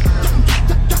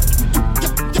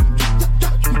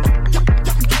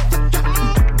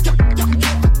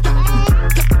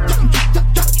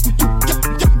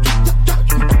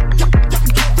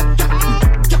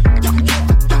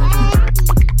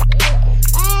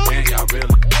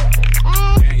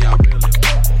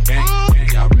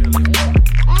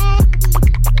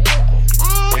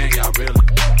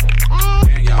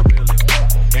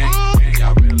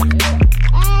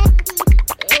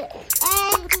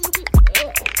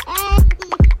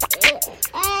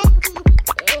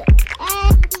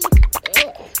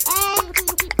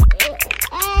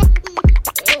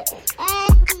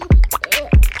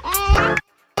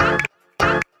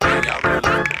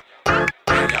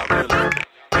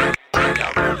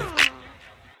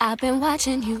I've been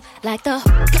watching you like the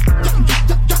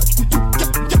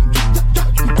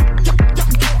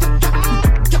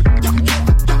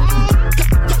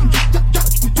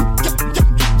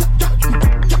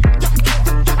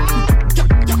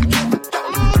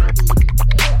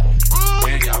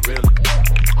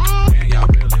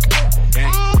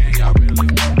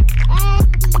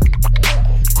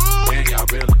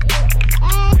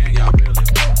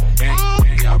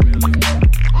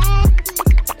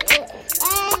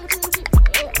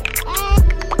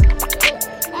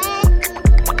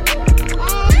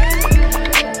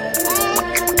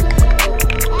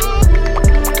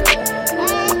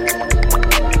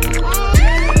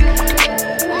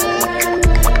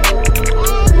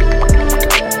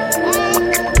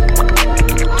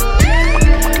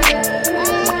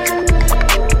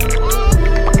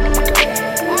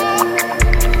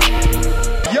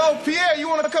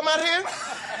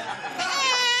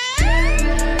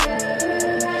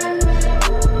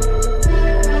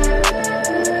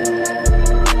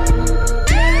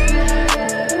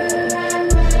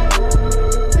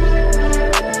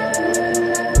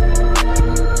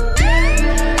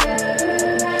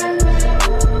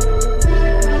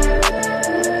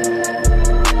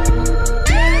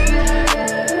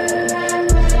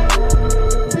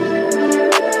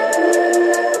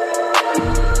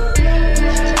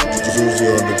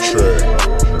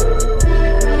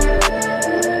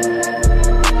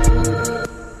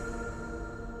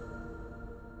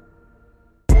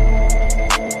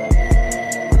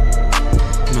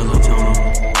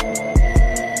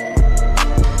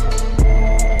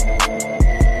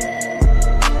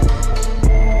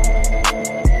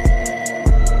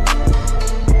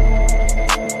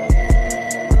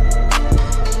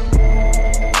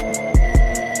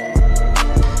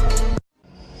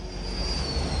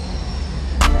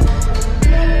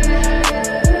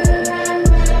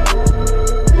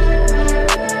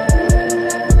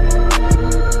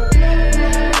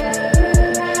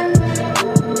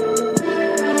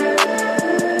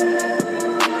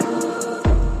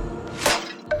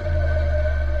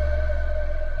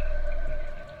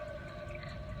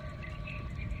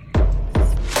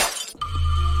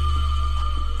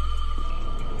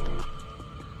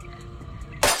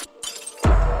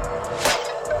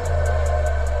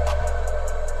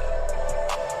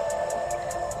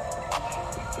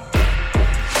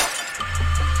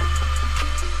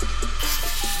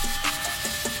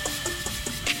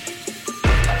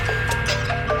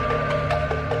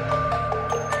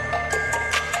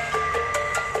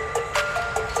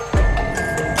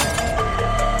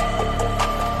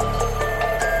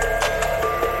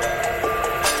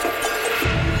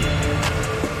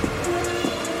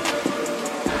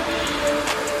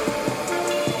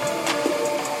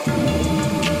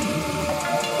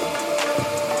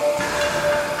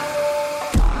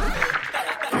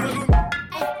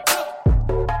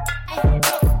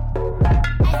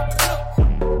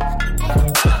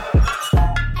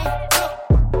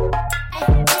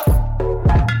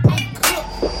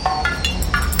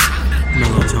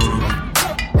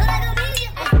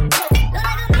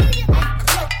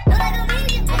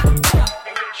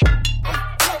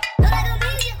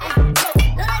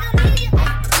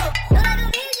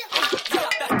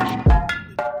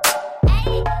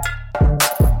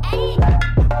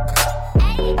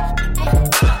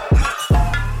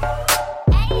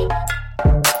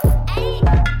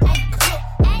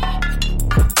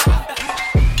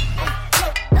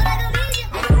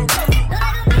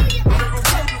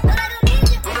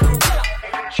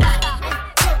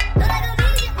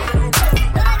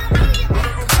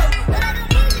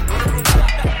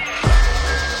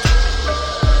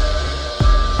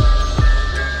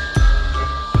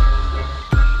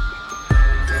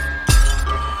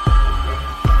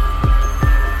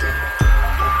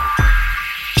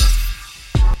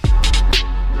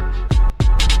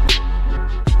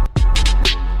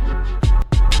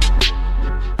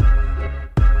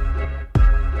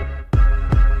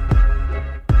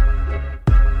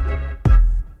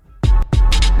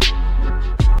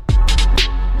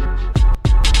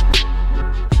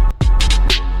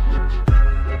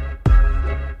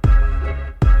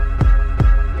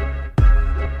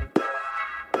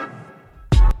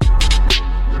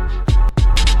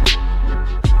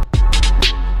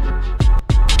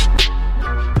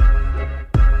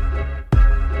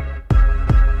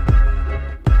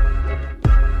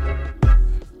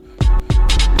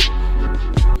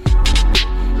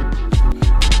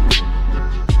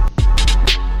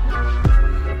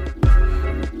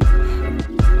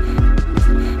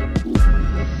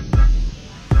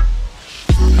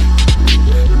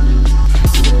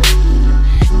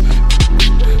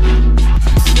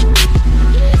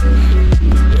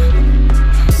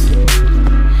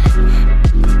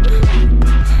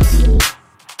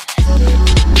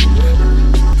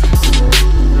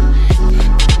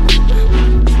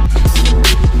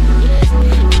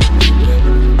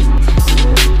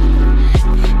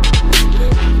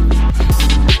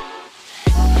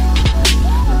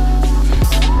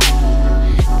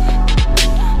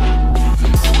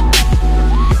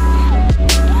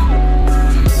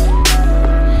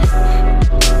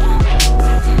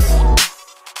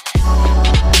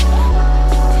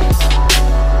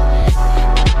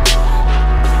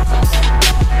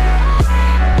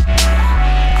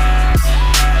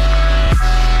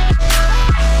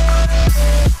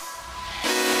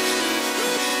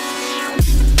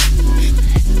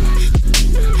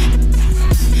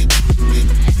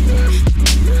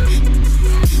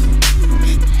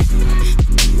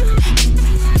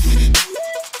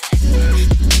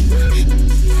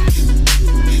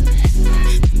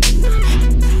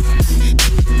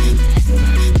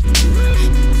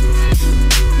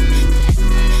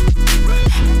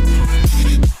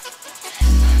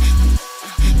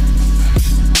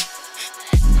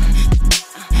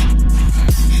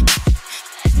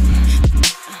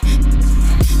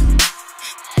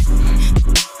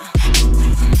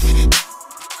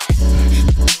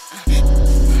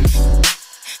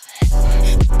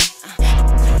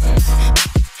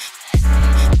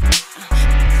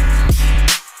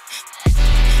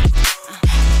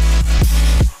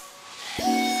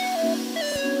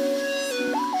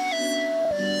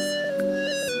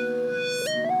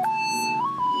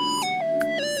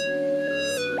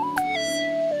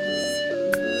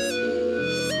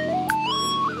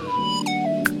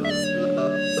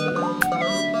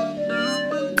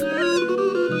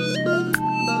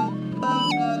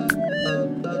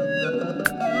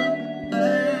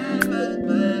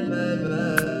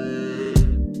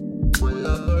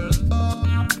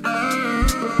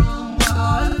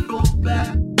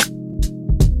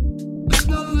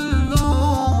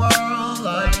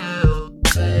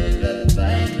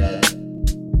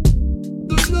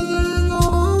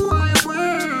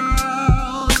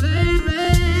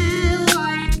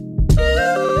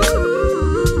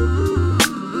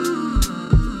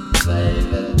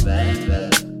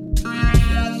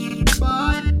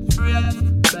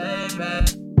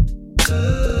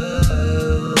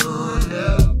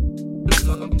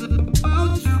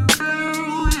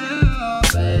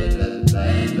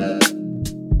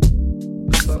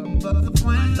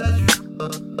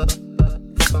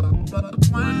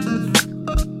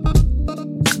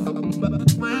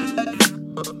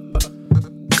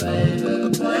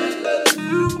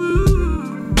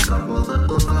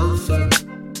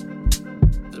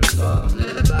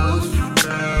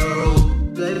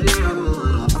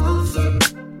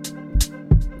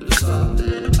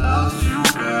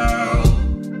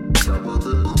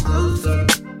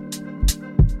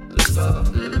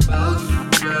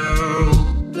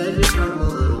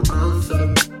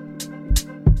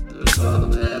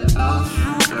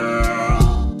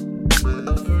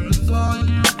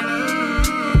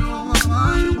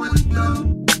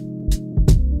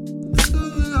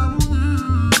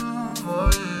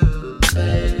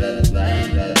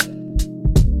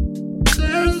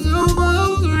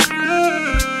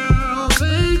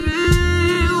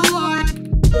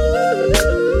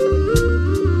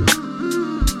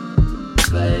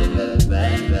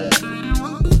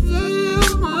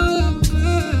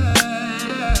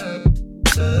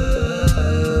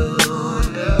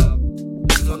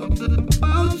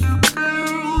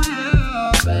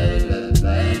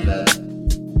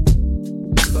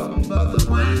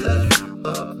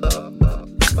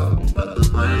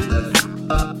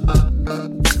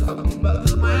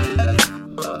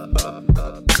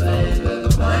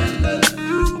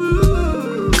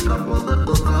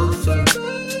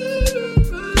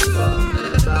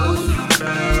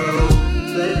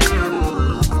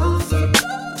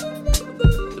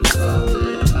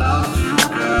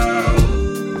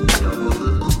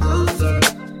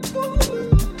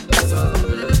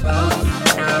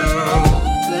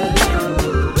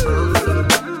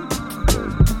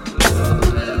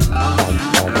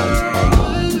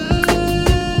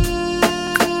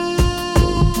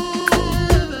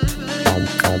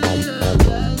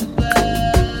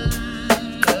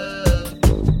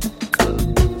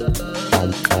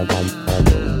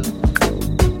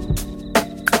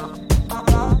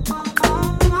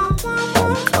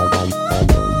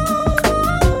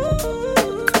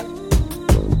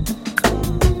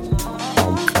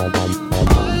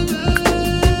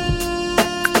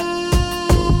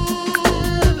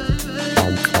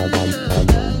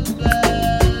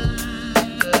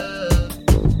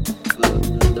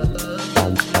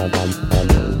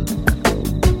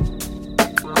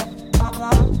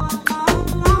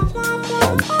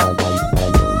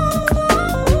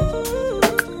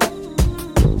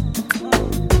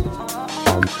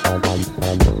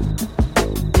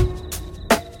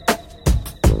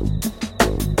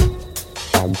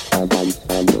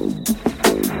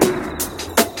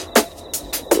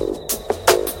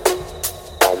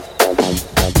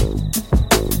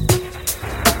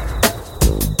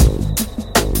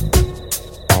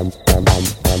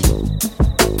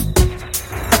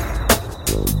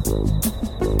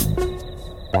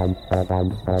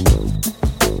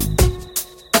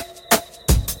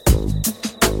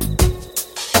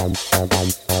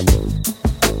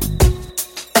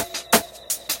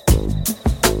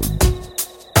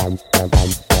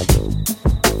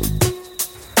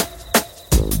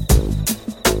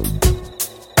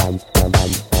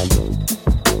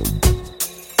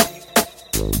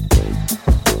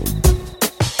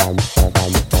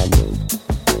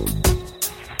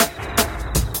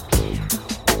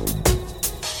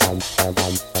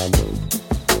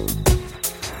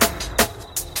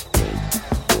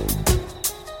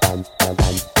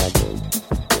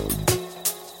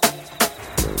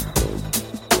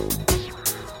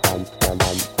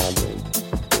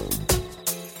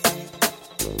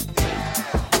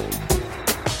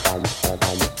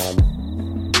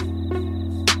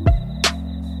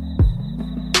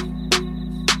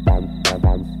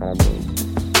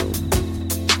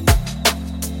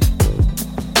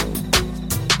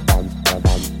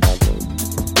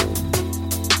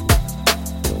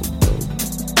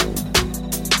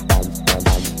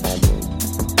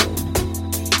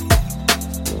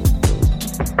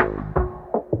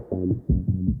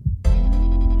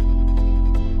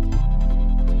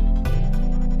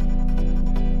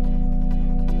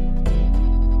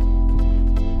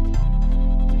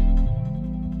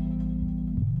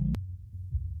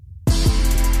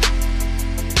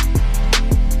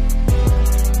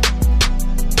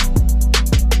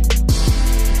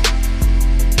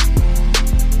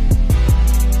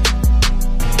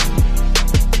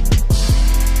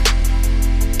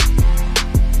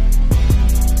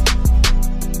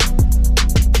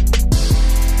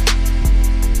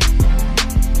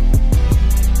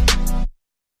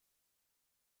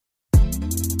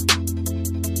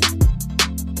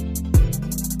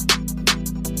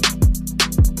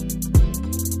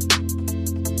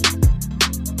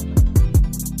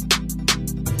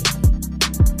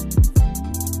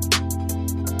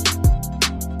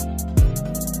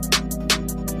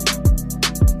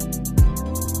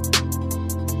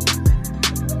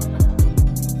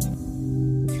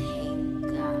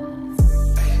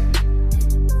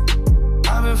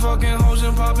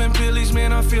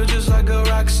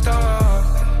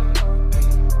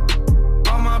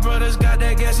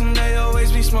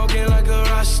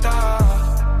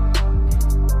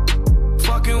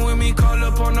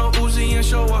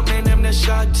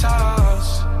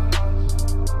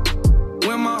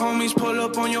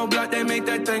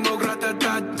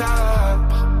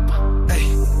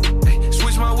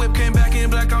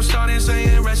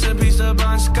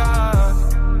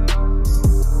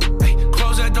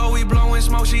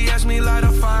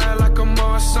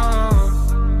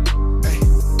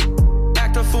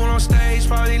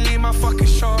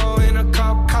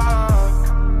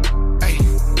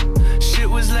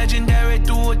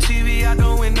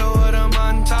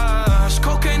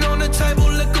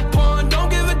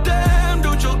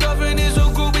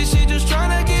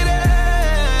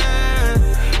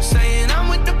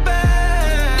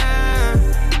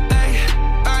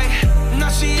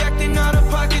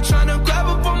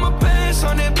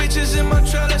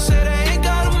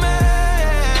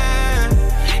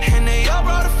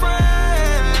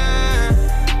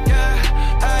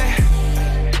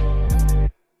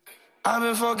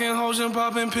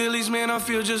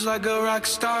Feel just like a rock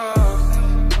star.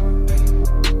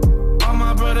 All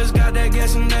my brothers got that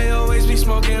gas and they always be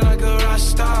smoking like a rock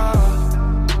star.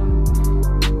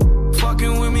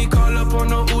 Fucking with me, call up on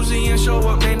the Uzi and show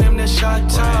up, man, them the shot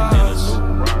toss.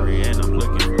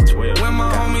 When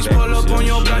my homies pull up on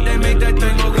your block, they make that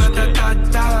thing go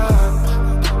grata-ta-ta.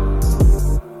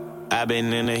 I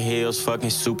been in the hills, fucking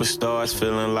superstars,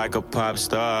 feeling like a pop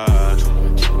star.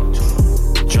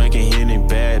 Drinking Henny,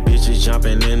 bad bitches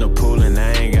jumping in the pool and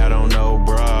I ain't got on no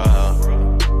bra.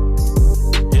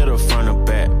 Hit her front or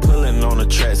back, pulling on the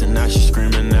tracks and now she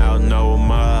screaming out no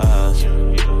more.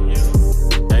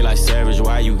 They like Savage,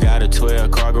 why you got a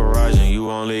 12-car garage and you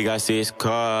only got 6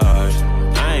 cars?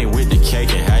 I ain't with the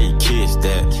cake and how you kiss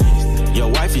that. Your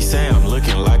wifey say I'm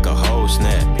looking like a whole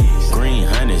snap. Green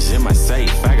honey's in my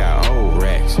safe, I got old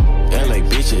racks. LA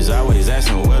bitches always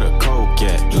asking where the coke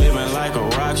at. Living like a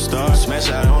rock star, smash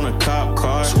out on a cop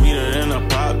car, sweeter than a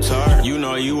Pop-Tart. You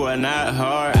know you are not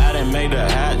hard, I done made the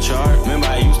hot chart. Remember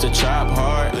I used to chop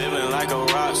hard. Living like a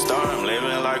rock star, I'm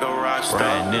living like a rock star.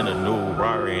 Riding in a new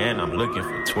Rari and I'm looking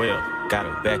for 12. Got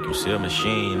a vacuum seal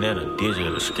machine and a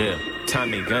digital scale.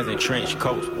 Tommy guns and trench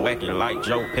coats, whacking like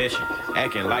Joe Pesci.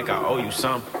 Acting like I owe you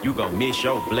something, you gon' miss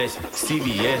your blessing.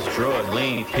 CVS, drugs,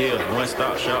 lean pills,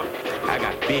 one-stop shop. I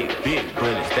got big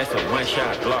bullets, that's a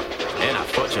one-shot Glock. And I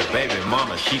fucked your baby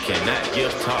mama, she cannot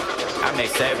give talk. I make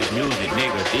savage music,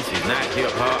 nigga, this is not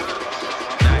hip-hop.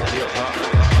 Not hip-hop,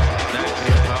 not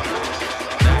hip-hop,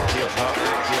 not hip-hop,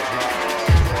 not hip-hop.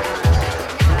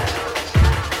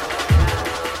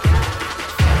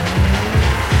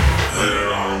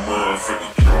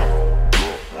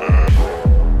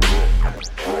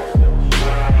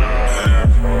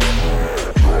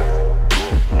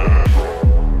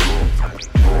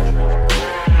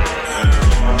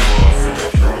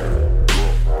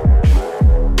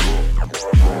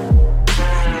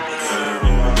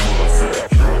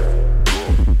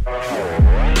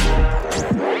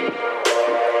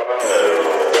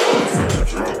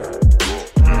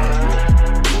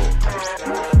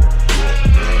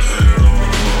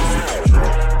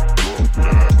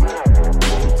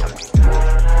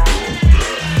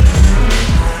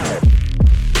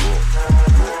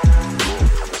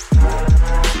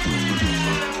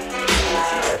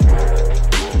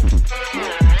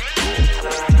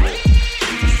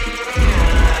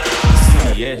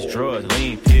 Drugs,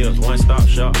 lean pills, one-stop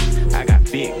shop. I got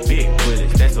big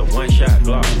bullets, that's a one-shot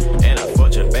Glock. And I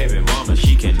fucked your baby mama,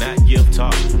 she cannot give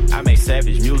talk. I make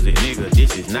savage music, nigga,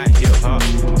 this is not hip-hop.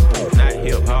 Not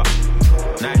hip-hop,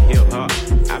 not hip-hop.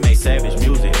 I make savage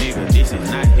music, nigga, this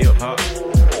is not hip-hop.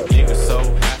 Nigga so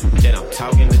hot that I'm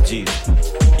talking to Jesus.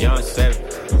 Young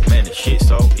savage, man, the shit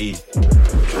so easy.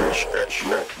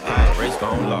 High race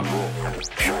gon' lock.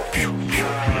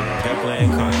 Pepper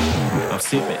and cotton. I'm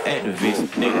sipping activist,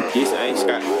 nigga, this ain't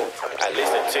Scott. I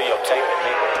listen to your tape,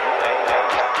 nigga.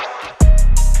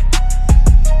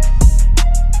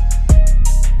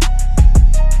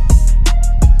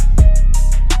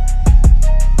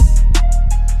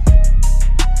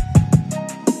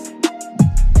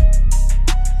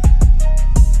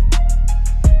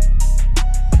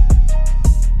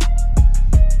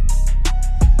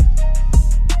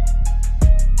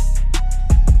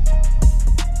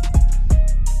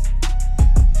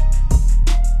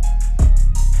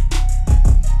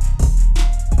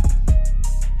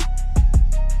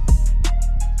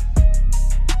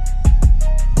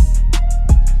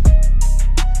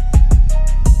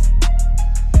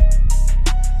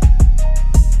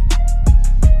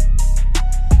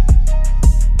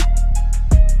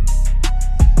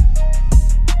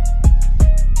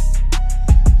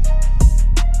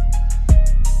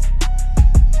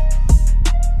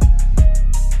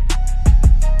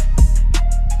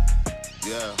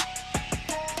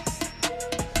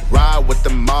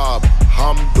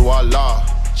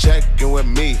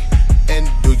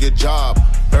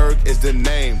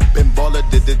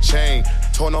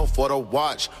 For the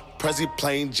watch, Prezi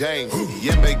plain Jane.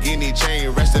 Yamagini chain,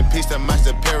 rest in peace to my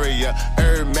superior.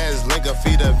 Hermes Linka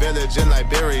feed a village in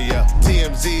Liberia.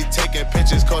 TMZ taking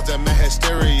pictures causing my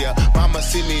hysteria. Mama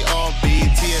see me on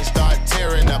BT and start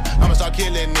tearing up. I'ma start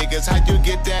killing niggas, how you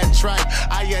get that tripe?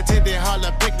 I attended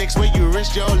Harlem picnics where you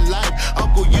risk your life.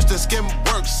 Uncle used to skim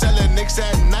work, selling nicks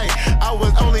at night. I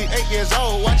was only 8 years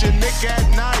old, watching Nick at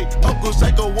night. Uncle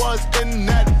Psycho was in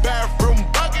that bathroom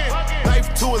bucket.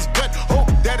 Knife to his gut, hope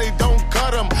that they don't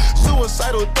cut him.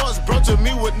 Suicidal thoughts brought to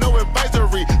me with no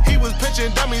advisory. He was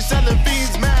pitching dummies, selling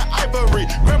fiends, mad ivory.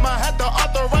 Grandma had the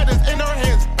arthritis in her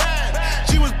hands, bad.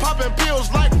 She was popping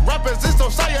pills like rappers in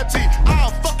society.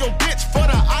 I'll fuck your bitch for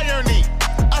the irony.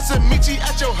 I said meet you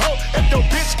at your hoe if your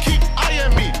bitch keep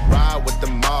eyeing me. Ride with the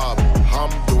mob,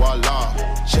 Alhamdulillah.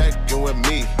 Check in with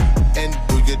me and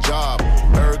do your job.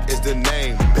 Berg is the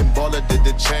name, Ben Baller did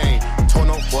the chain. Torn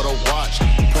on for the watch,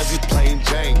 Prezi plain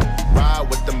Jane. Ride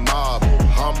with the mob,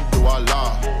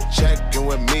 Alhamdulillah. Check in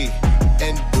with me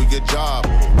and do your job.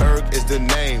 Berg is the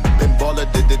name, Ben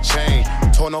Baller did the chain.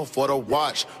 Torn on for the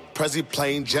watch, Prezi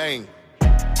plain Jane.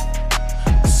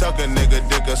 Suck a nigga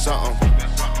dick or something.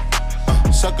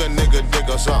 Suck a nigga dick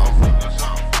or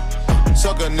something.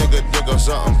 Suck a nigga dick or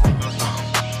something.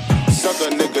 Suck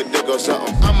a nigga dick or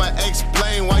something. I'ma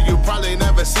explain why you probably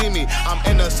never see me. I'm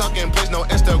in a sucking place, no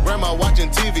Instagram or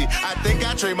watching TV. I think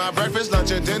I trade my breakfast,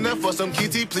 lunch, and dinner for some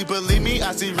kitty. Please believe me,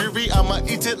 I see Riri, I'ma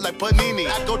eat it like panini.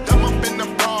 I go dumb up in the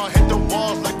bra, hit the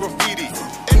walls like graffiti.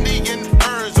 Indian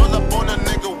birds all up on a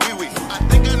nigga wee-wee. I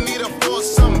think I need a full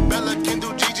some Bella can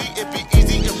do Gigi. It be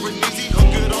easy if we're easy,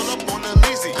 hook it all up on the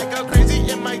lazy. I got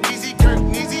crazy in my Yeezy, Kirk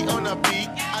Neezy on a beat.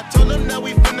 I told them that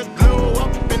we finna glow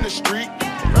up in the street.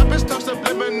 Rappers talk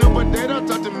subliminal, but they don't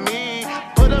talk to me.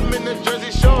 Put them in the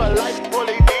jersey, show a life, all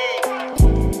they need.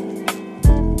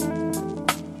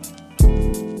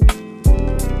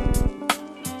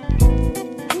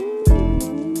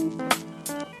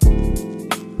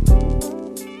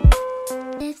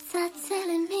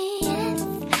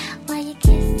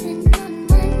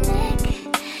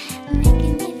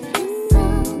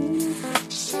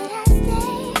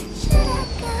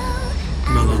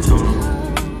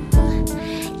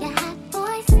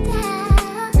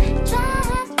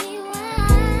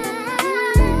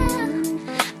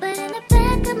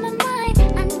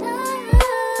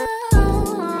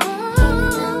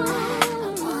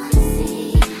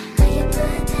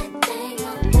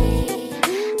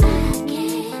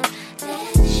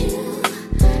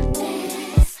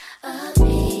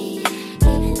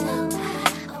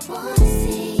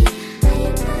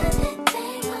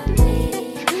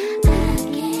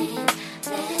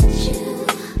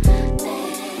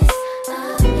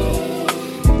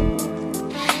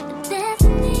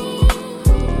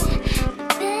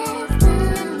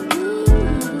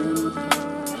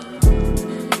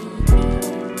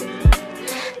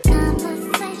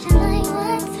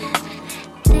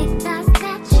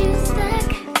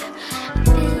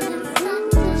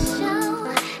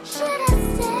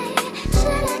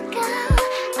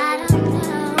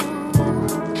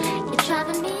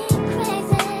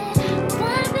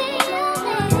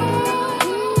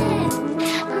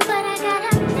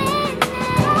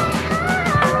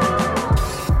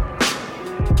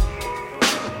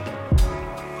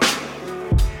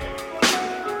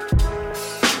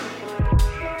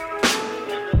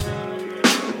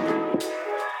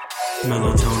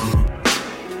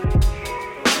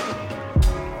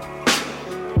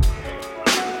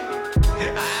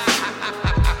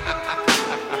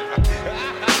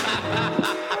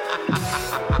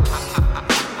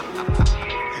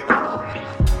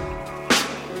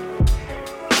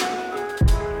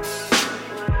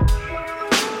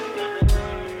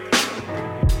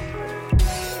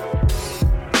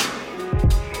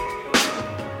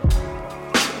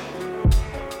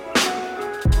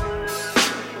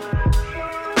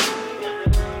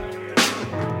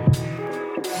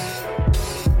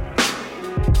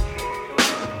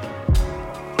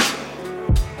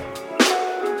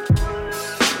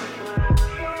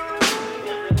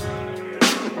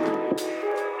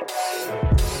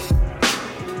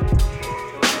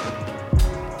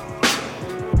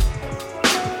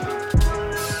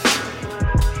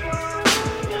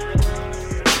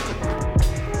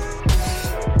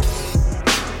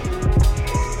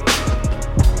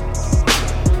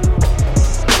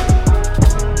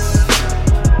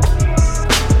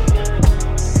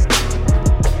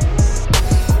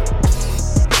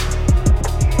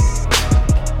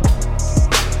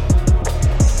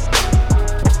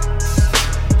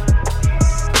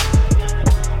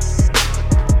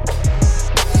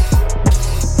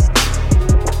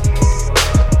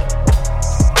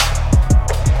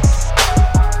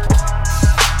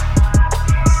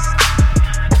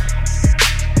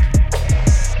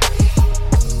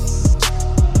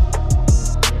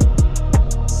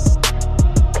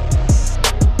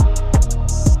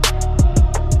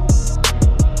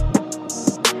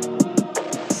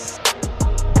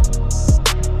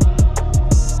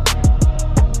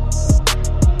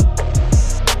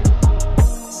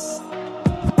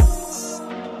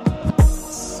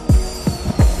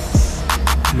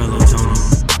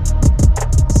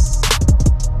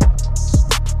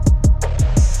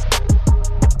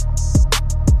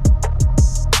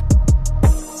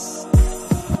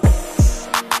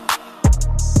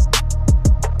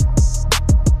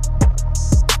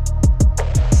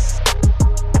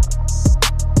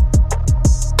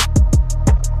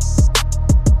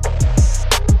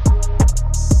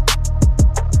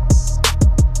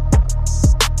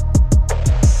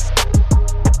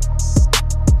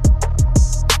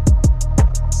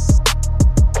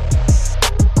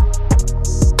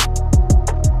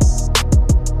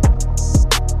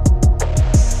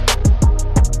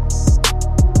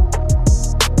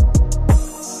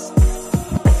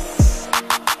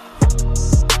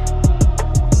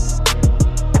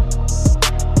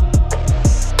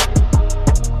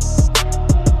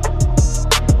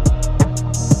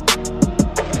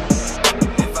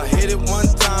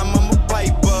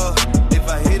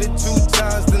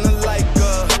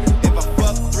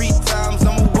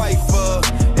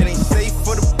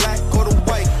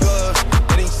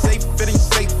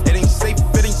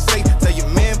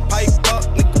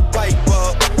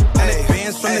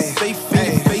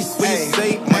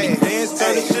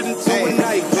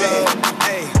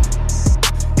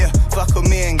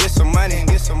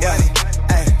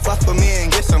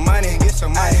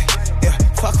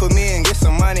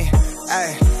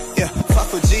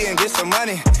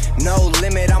 No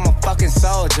limit, I'm a fucking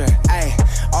soldier. Ayy,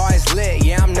 always lit,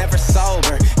 yeah, I'm never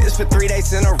sober. It's for 3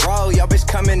 days in a row, yo bitch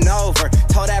coming over.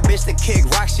 Told that bitch to kick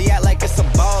rock, she act like it's a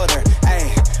boulder. Ayy,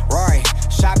 Rory,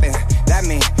 shopping, that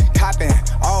mean copping,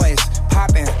 always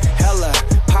popping, hella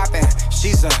popping.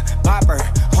 She's a bopper,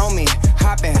 homie,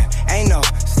 hopping, ain't no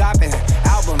stopping.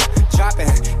 Album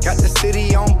dropping, got the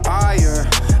city on fire.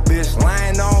 Bitch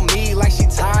lying on me like she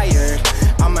tired.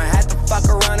 I'ma have to fuck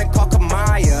around and call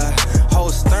Kamaya. Whole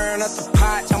stirring up the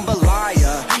pot,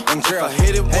 jambalaya. And girl, if I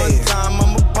hit it one time,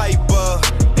 I'm a piper.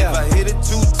 If I hit it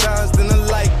 2 times, then I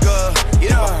like her.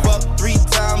 If I fuck 3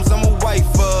 times, I'm a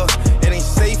wifer. It ain't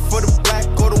safe for the black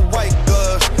or the white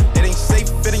girl. It ain't safe,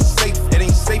 it ain't safe, it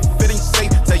ain't safe, it ain't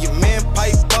safe. Tell your man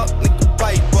pipe up, nigga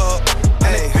pipe up.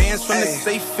 And advance from the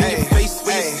safe in your face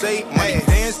when you say money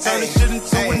dance, turn the shit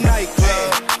into a nightclub.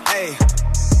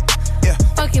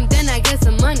 Fuck him, then I get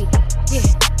some money. Yeah.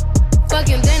 Fuck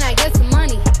him, then I get some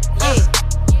money. Yeah.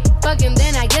 Fuck him,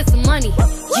 then I get some money.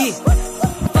 Yeah.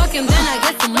 Fuck him, then I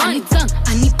get some money. I need tongue,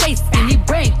 I need face, I need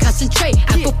brain, concentrate.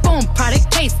 I perform product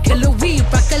case, killer weed,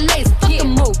 rock a lace. Fuck the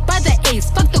move, buy the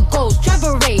ace, fuck the goals, drive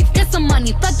a rave. Get some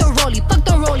money, fuck the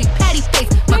rollie, patty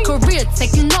face. My career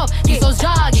taking off, these hoes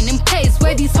jogging in pace.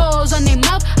 Where these hoes on their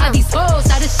mouth, are these hoes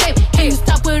out of shape? Can you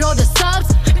stop with all the subs?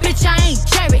 Bitch, I ain't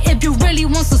Jared. If you really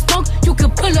want some smoke, you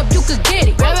could pull up, you could get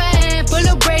it. Grab a hand, pull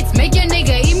up braids, make your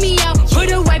nigga eat me out.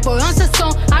 Put a white boy on some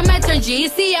song, I might turn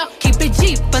GEC out. Keep it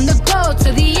G from the go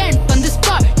to the end, from the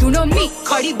start. You know me,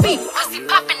 Cardi B, pussy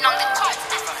popping on the charts.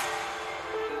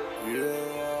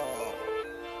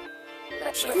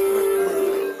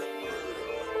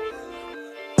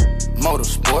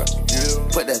 Motorsport,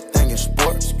 put that thing in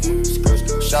sports.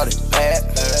 Shout it bad,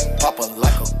 pop her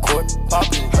like a court.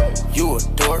 You a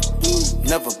dork,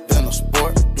 never been a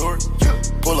sport.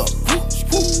 Pull up,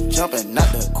 jumping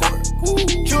out the court.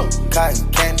 Cotton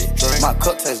candy, my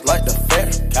cup tastes like the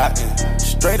fair.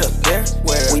 Straight up there,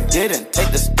 we didn't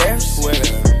take the stairs.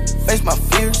 Face my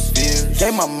fears,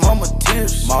 gave my mama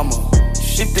tears.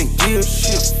 Shifting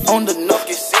gears, on the knock,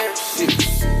 get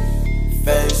serious.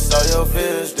 Face all your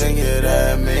fears, then get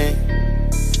at me.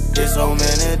 Get so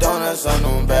many donuts on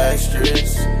them back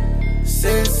streets.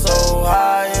 Sit so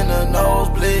high in the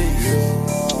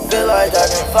nosebleeds. Feel like I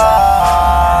can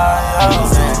fly.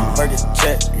 Burger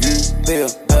check, Bill,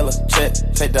 Bella check.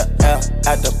 Take the L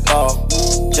at the ball,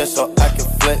 just so I can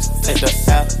flex. Take the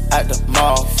L at the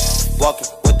mall. Walking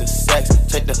with the sex,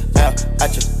 take the L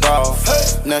at your bra.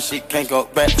 Now she can't go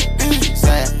back.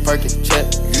 Saying Perkin check,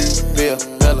 Bill,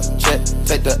 Bella check.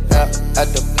 Take the L at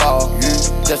the ball,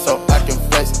 just so I can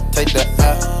flex. Take the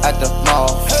L at the mall.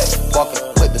 Walking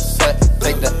with the set,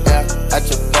 take the L at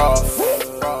your bra.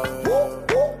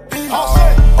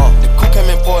 The cook came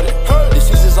imported. The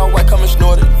seasons all white, coming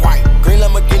snorted. Green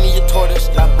Lamborghini, your tortoise.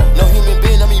 No human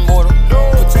being, I'm immortal.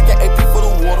 Protect an AP for the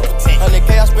water.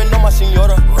 100K I spend on my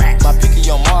senora. My picky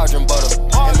on margarine butter.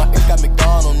 And my ink got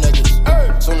McDonald's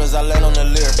niggas. Soon as I land on the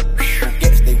lyre,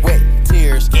 gets they wet,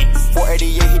 tears.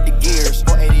 488 hit the gears.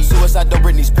 Suicide, don't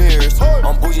Britney Spears.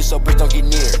 I'm bougie, so bitch don't get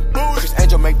near. Chris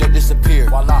Angel make that disappear.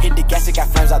 Hit the gas, it got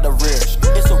flames out the rear.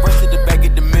 It's a race to the back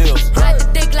of the mills. Ride the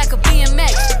dick like a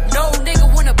BMX. No nigga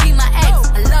wanna be my ex.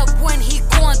 I love when he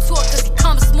go on tour, cause he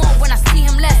comes small. When I see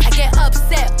him less, I get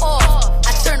upset off.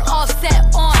 I turn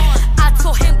offset on. I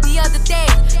told him the other day,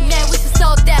 man, we should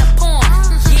sell that porn.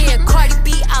 Yeah, Cardi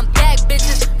B, I'm back,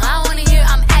 bitches. I wanna hear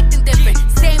I'm acting different.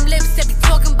 Same lips that be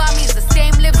talking about me is the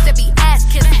same lips that be ass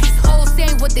kissing. These hoes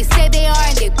saying what they say they are,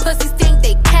 and they pussies think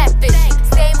they catfish.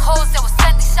 Same hoes that was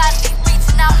sending shots, they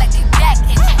reaching out like they back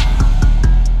itching.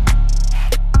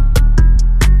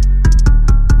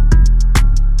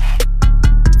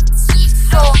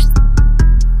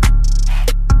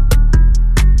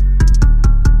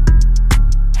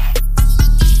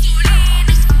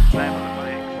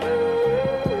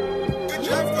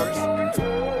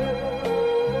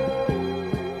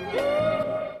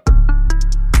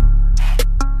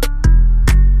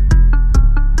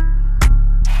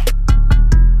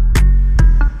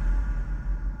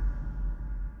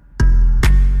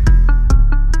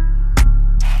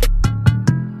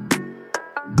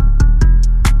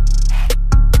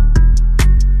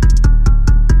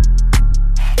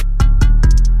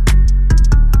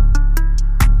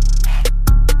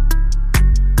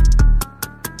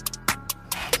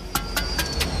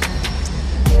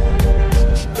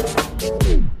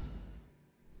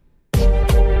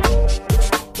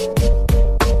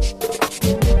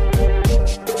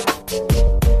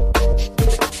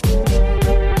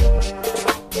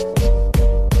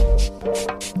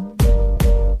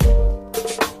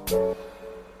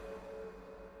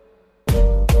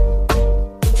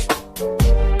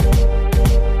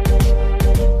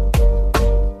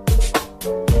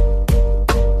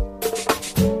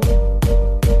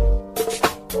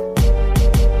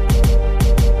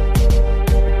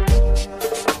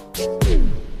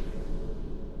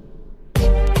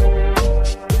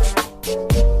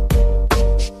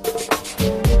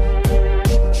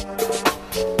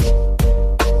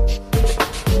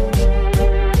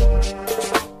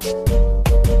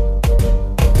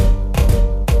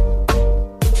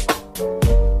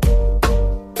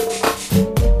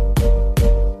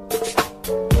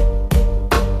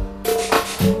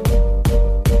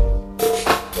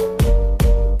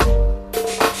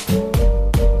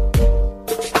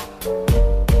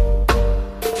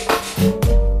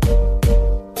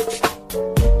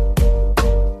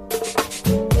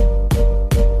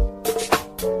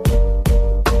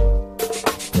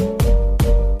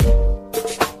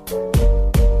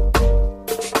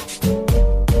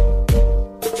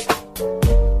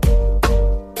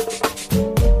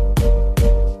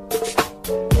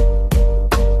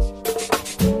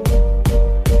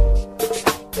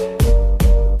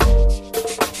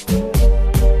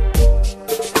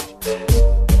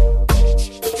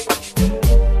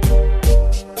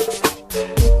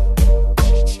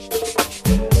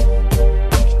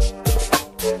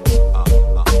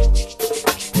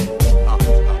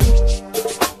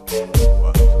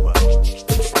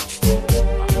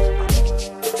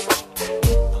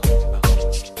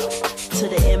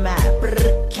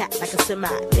 Brrr, cat like a semi.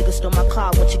 Nigga stole my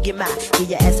car, won't you get mine? Give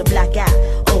your ass a black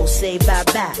eye. Oh, say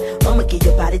bye-bye. I'ma get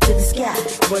your body to the sky.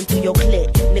 Run through your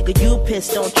clip. Nigga, you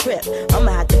pissed, don't trip.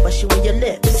 I'ma have to bust you in your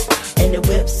lips. And the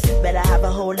whips, better have a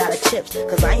whole lot of chips.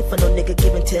 Cause I ain't for no nigga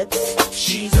giving tips.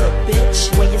 She's a bitch.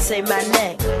 When you say my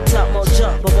name, talk more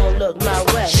jump, but won't look my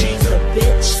way. She's a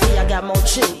bitch. See, I got more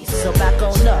cheese. So back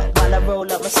on up while I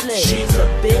roll up my sleeve. She's a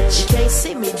bitch. You can't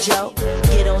see me, Joe.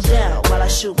 Get on down while I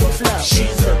shoot my flow.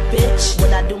 She's a bitch.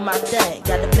 When I do my thing,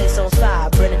 got the place on fire,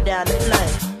 burn it down the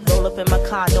flame. Roll up in my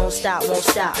car, don't stop, won't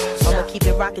stop. I'ma keep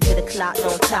it rocking till the clock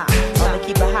don't top. I'ma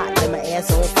keep it hot, let my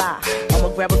ass on fire. I'ma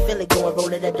grab a Philly, go and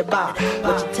roll it at the bar.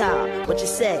 What you talk, what you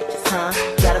say, huh?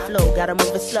 Gotta flow, gotta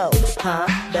move it slow, huh?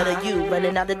 Better you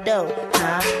running out the door,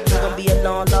 huh? You gon' be a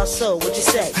long lost soul, what you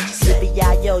say?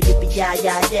 Yippee-yi-yo,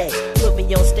 yippee-yi-yi-yay. Put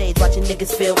me on stage, watching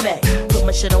niggas feel me. Put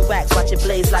my shit on wax, watch it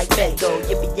blaze like Bay. Go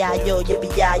yippee-yi-yo,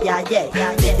 yippee-yi-yi-yay.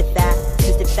 55,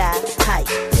 65, height,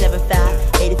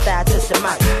 75, 85, touch the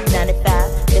mic.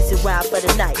 95, this is wild for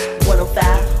the night. 105,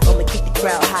 I'ma keep the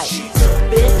crowd hype. She's a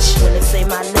bitch. When they say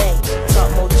my name,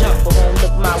 talk more jump, but won't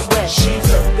look my way.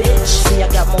 She's a bitch. See, I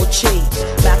got more cheese.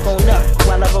 Back on up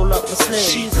while I roll up my sleeve.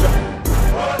 She's a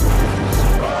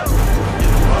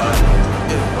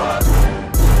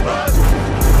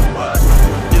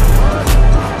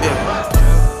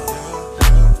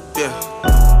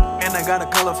And I got a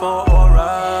colorful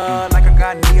aura, like I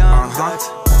got neon lights.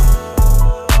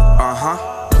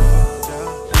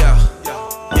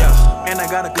 And I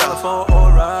got a colorful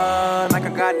aura, like I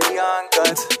got neon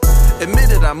guts.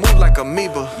 Admit it, I move like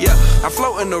amoeba. Yeah, I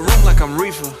float in the room like I'm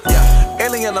reefer. Yeah,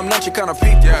 alien, I'm not your kind of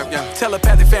people. Yeah.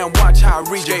 Telepathic fan, watch how I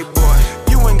read you. Boy,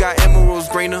 you ain't got emeralds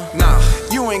greener. Nah,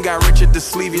 you ain't got Richard the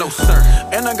Sleeve. No sir.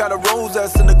 And I got a rose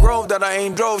that's in the grove that I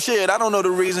ain't drove. Shit, I don't know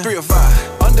the reason. 3 or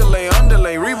 5.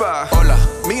 Underlay, rebuy. Hola.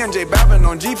 Me and J Bappin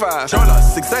on G5. Chola.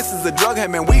 Success is a drug, hey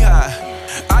man, we high.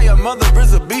 I your mother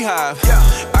is a beehive. Yeah,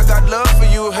 I got love for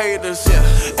you haters.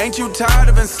 Yeah, ain't you tired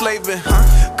of enslaving?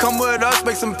 Huh? Come with us,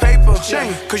 make some paper.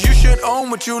 Yeah. Cause you should own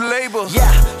what you label.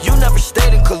 Yeah, you never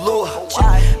stayed in Kahlua.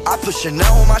 I put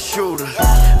Chanel on my shooter.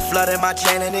 Flooded my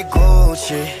chain and it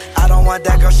Gucci. I don't want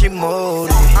that girl, she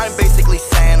moody. I'm basically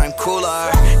saying I'm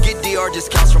cooler. Get Dior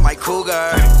discounts from my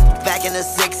cougar. Back in the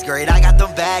 6th grade, I got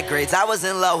them bad grades. I was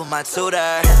in love with my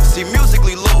tutor. See,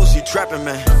 musically lose, you trapping,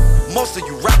 man. Most of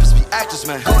you rappers be actors,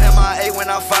 man. Go MIA when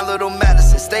I find little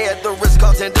Madison. Stay at the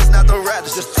Ritz-Carlton, this not the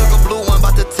Radisson. Just took a blue one,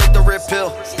 about to take the red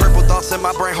pill. Purple thoughts in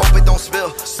my brain, hope it don't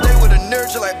spill. Stay with a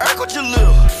nerd, you're like Urkel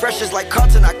Jalil. Fresh is like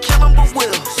Compton, I kill him but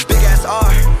will. Big ass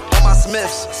R on my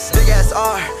Smiths. Big ass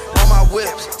R on my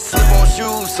whips. Slip on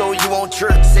shoes so you won't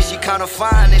trip. Say she kinda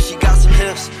fine and she got some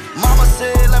hips. Mama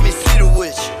said, let me see the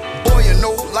witch. Boy, you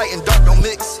know, light and dark don't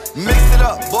mix. Mix it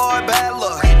up, boy, bad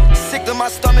luck. Sick to my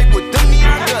stomach with them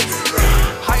neon guts.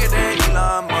 Higher than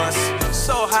Elon Musk.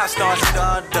 So high, stars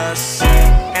stardust.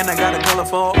 And I got a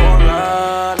colorful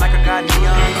aura, like I got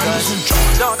neon guts.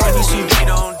 Don't we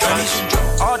don't trust.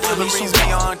 All deliveries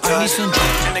beyond touch. And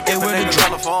they give a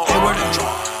colorful aura,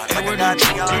 like I got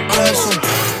neon guts.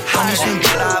 Higher than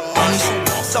Elon Musk.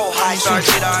 So high, stars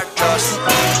stardust.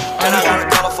 And I got a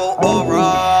colorful aura,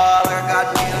 like I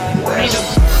got neon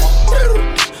guts.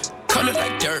 Color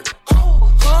like dirt.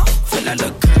 Feel I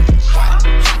look good.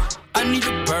 I need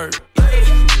a bird.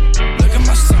 Look at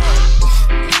my son.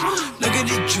 Look at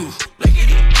the Jew. Look at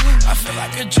it. I feel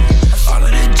like a Jew. All of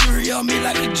that jewelry on me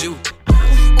like a Jew.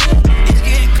 It's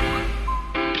getting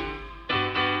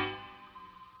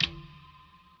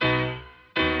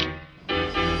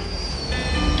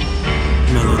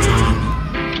MellowTone.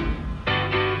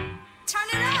 Turn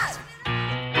it up.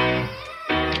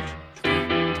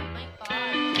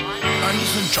 I need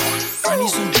some drop. I need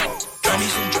some drop. I need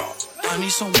some drop. I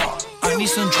need some walk. I need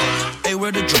some drop. Hey,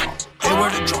 where the drop? Hey, where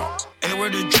the drop? Hey, where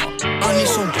the drop? I need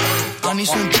some drop. I need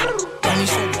some drop. I need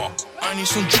some walk. I need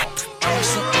some drop. I need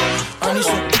some. I need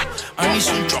some. I need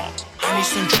some drop. I need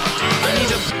some drop. I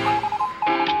need a.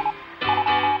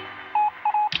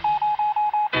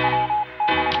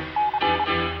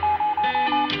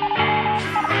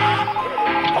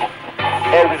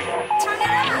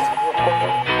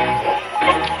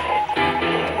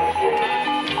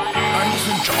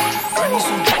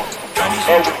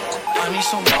 I need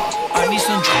some drop. I need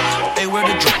some drop. Hey, where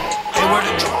the drop? Hey, where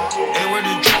the drop? Hey, where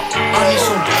the drop? I need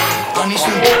some drop. I need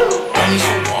some drop. I need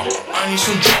some drop. I need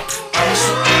some drop. I need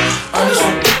some. I need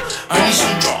some. I need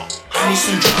some drop. I need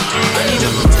some drop. I need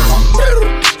a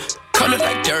color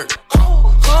like dirt.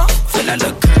 Feel I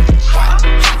look good.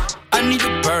 I need a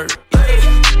bird.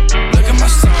 Look at my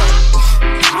son.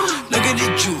 Look at the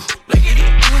Jew. Look at it.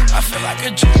 I feel like a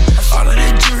Jew. All of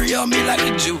that jewelry on me like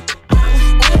a Jew.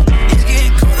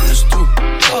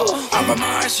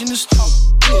 cash in the store.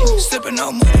 Sippin'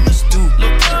 on more in the stew.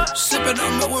 Sippin'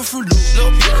 on milk with fruit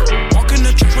loop. Walk in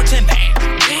the church with 10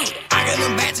 bands. I got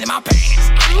them bats in my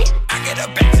pants. I get the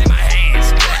bats in my hands.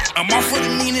 I'm off for the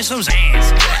mean and some Zans.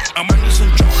 I need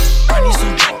some jaw. I need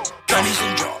some jaw. I need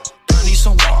some jaw. I need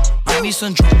some walk. I need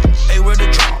some jaw. Hey, where the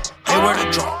draw? Hey, where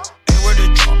the draw? Hey, where the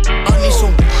draw? I need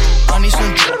some walk. I need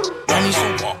some jaw. I need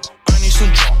some walk. I need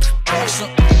some jaw. I need some.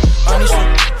 I need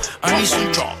some. I need some.